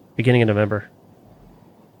 October, beginning of November.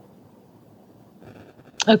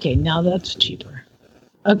 Okay, now that's cheaper.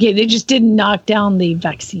 Okay, they just didn't knock down the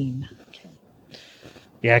vaccine. Okay.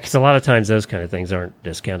 Yeah, because a lot of times those kind of things aren't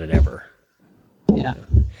discounted ever. Yeah.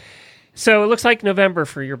 So it looks like November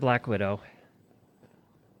for your Black Widow.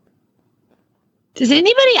 Does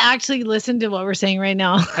anybody actually listen to what we're saying right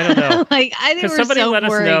now? I don't know. I think we're somebody so let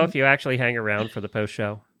boring. us know if you actually hang around for the post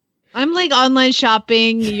show. I'm like online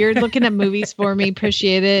shopping. You're looking at movies for me.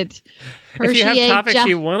 Appreciate it. If you have topics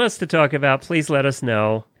you want us to talk about, please let us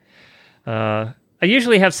know. I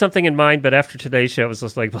usually have something in mind, but after today's show, it was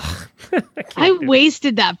just like, I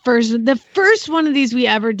wasted the first one of these we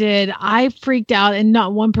ever did. I freaked out and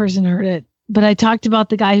not one person heard it. But I talked about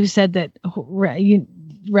the guy who said that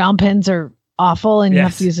round pens are awful and you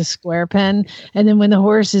have to use a square pen. And then when the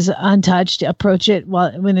horse is untouched, approach it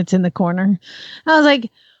when it's in the corner. I was like,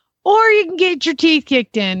 or you can get your teeth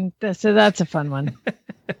kicked in. So that's a fun one.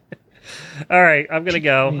 All right, I'm going to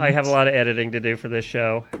go. I have a lot of editing to do for this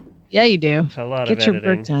show. Yeah, you do. A lot Get of your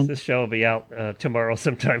editing. work done. This show will be out tomorrow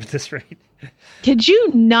sometime at this rate. Could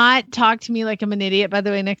you not talk to me like I'm an idiot, by the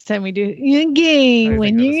way, next time we do okay,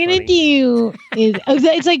 when you're going to do is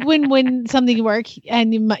it's like when something works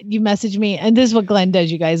and you message me, and this is what Glenn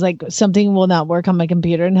does, you guys, like something will not work on my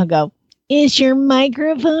computer and he'll go, Is your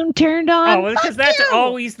microphone turned on? Oh, because that's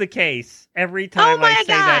always the case. Every time I say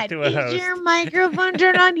that to a host. Is your microphone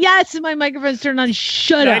turned on? Yes, my microphone's turned on.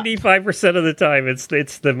 Shut up. 95% of the time, it's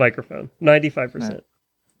the microphone. 95%.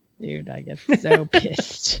 Dude, I get so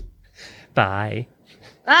pissed. Bye.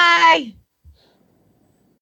 Bye.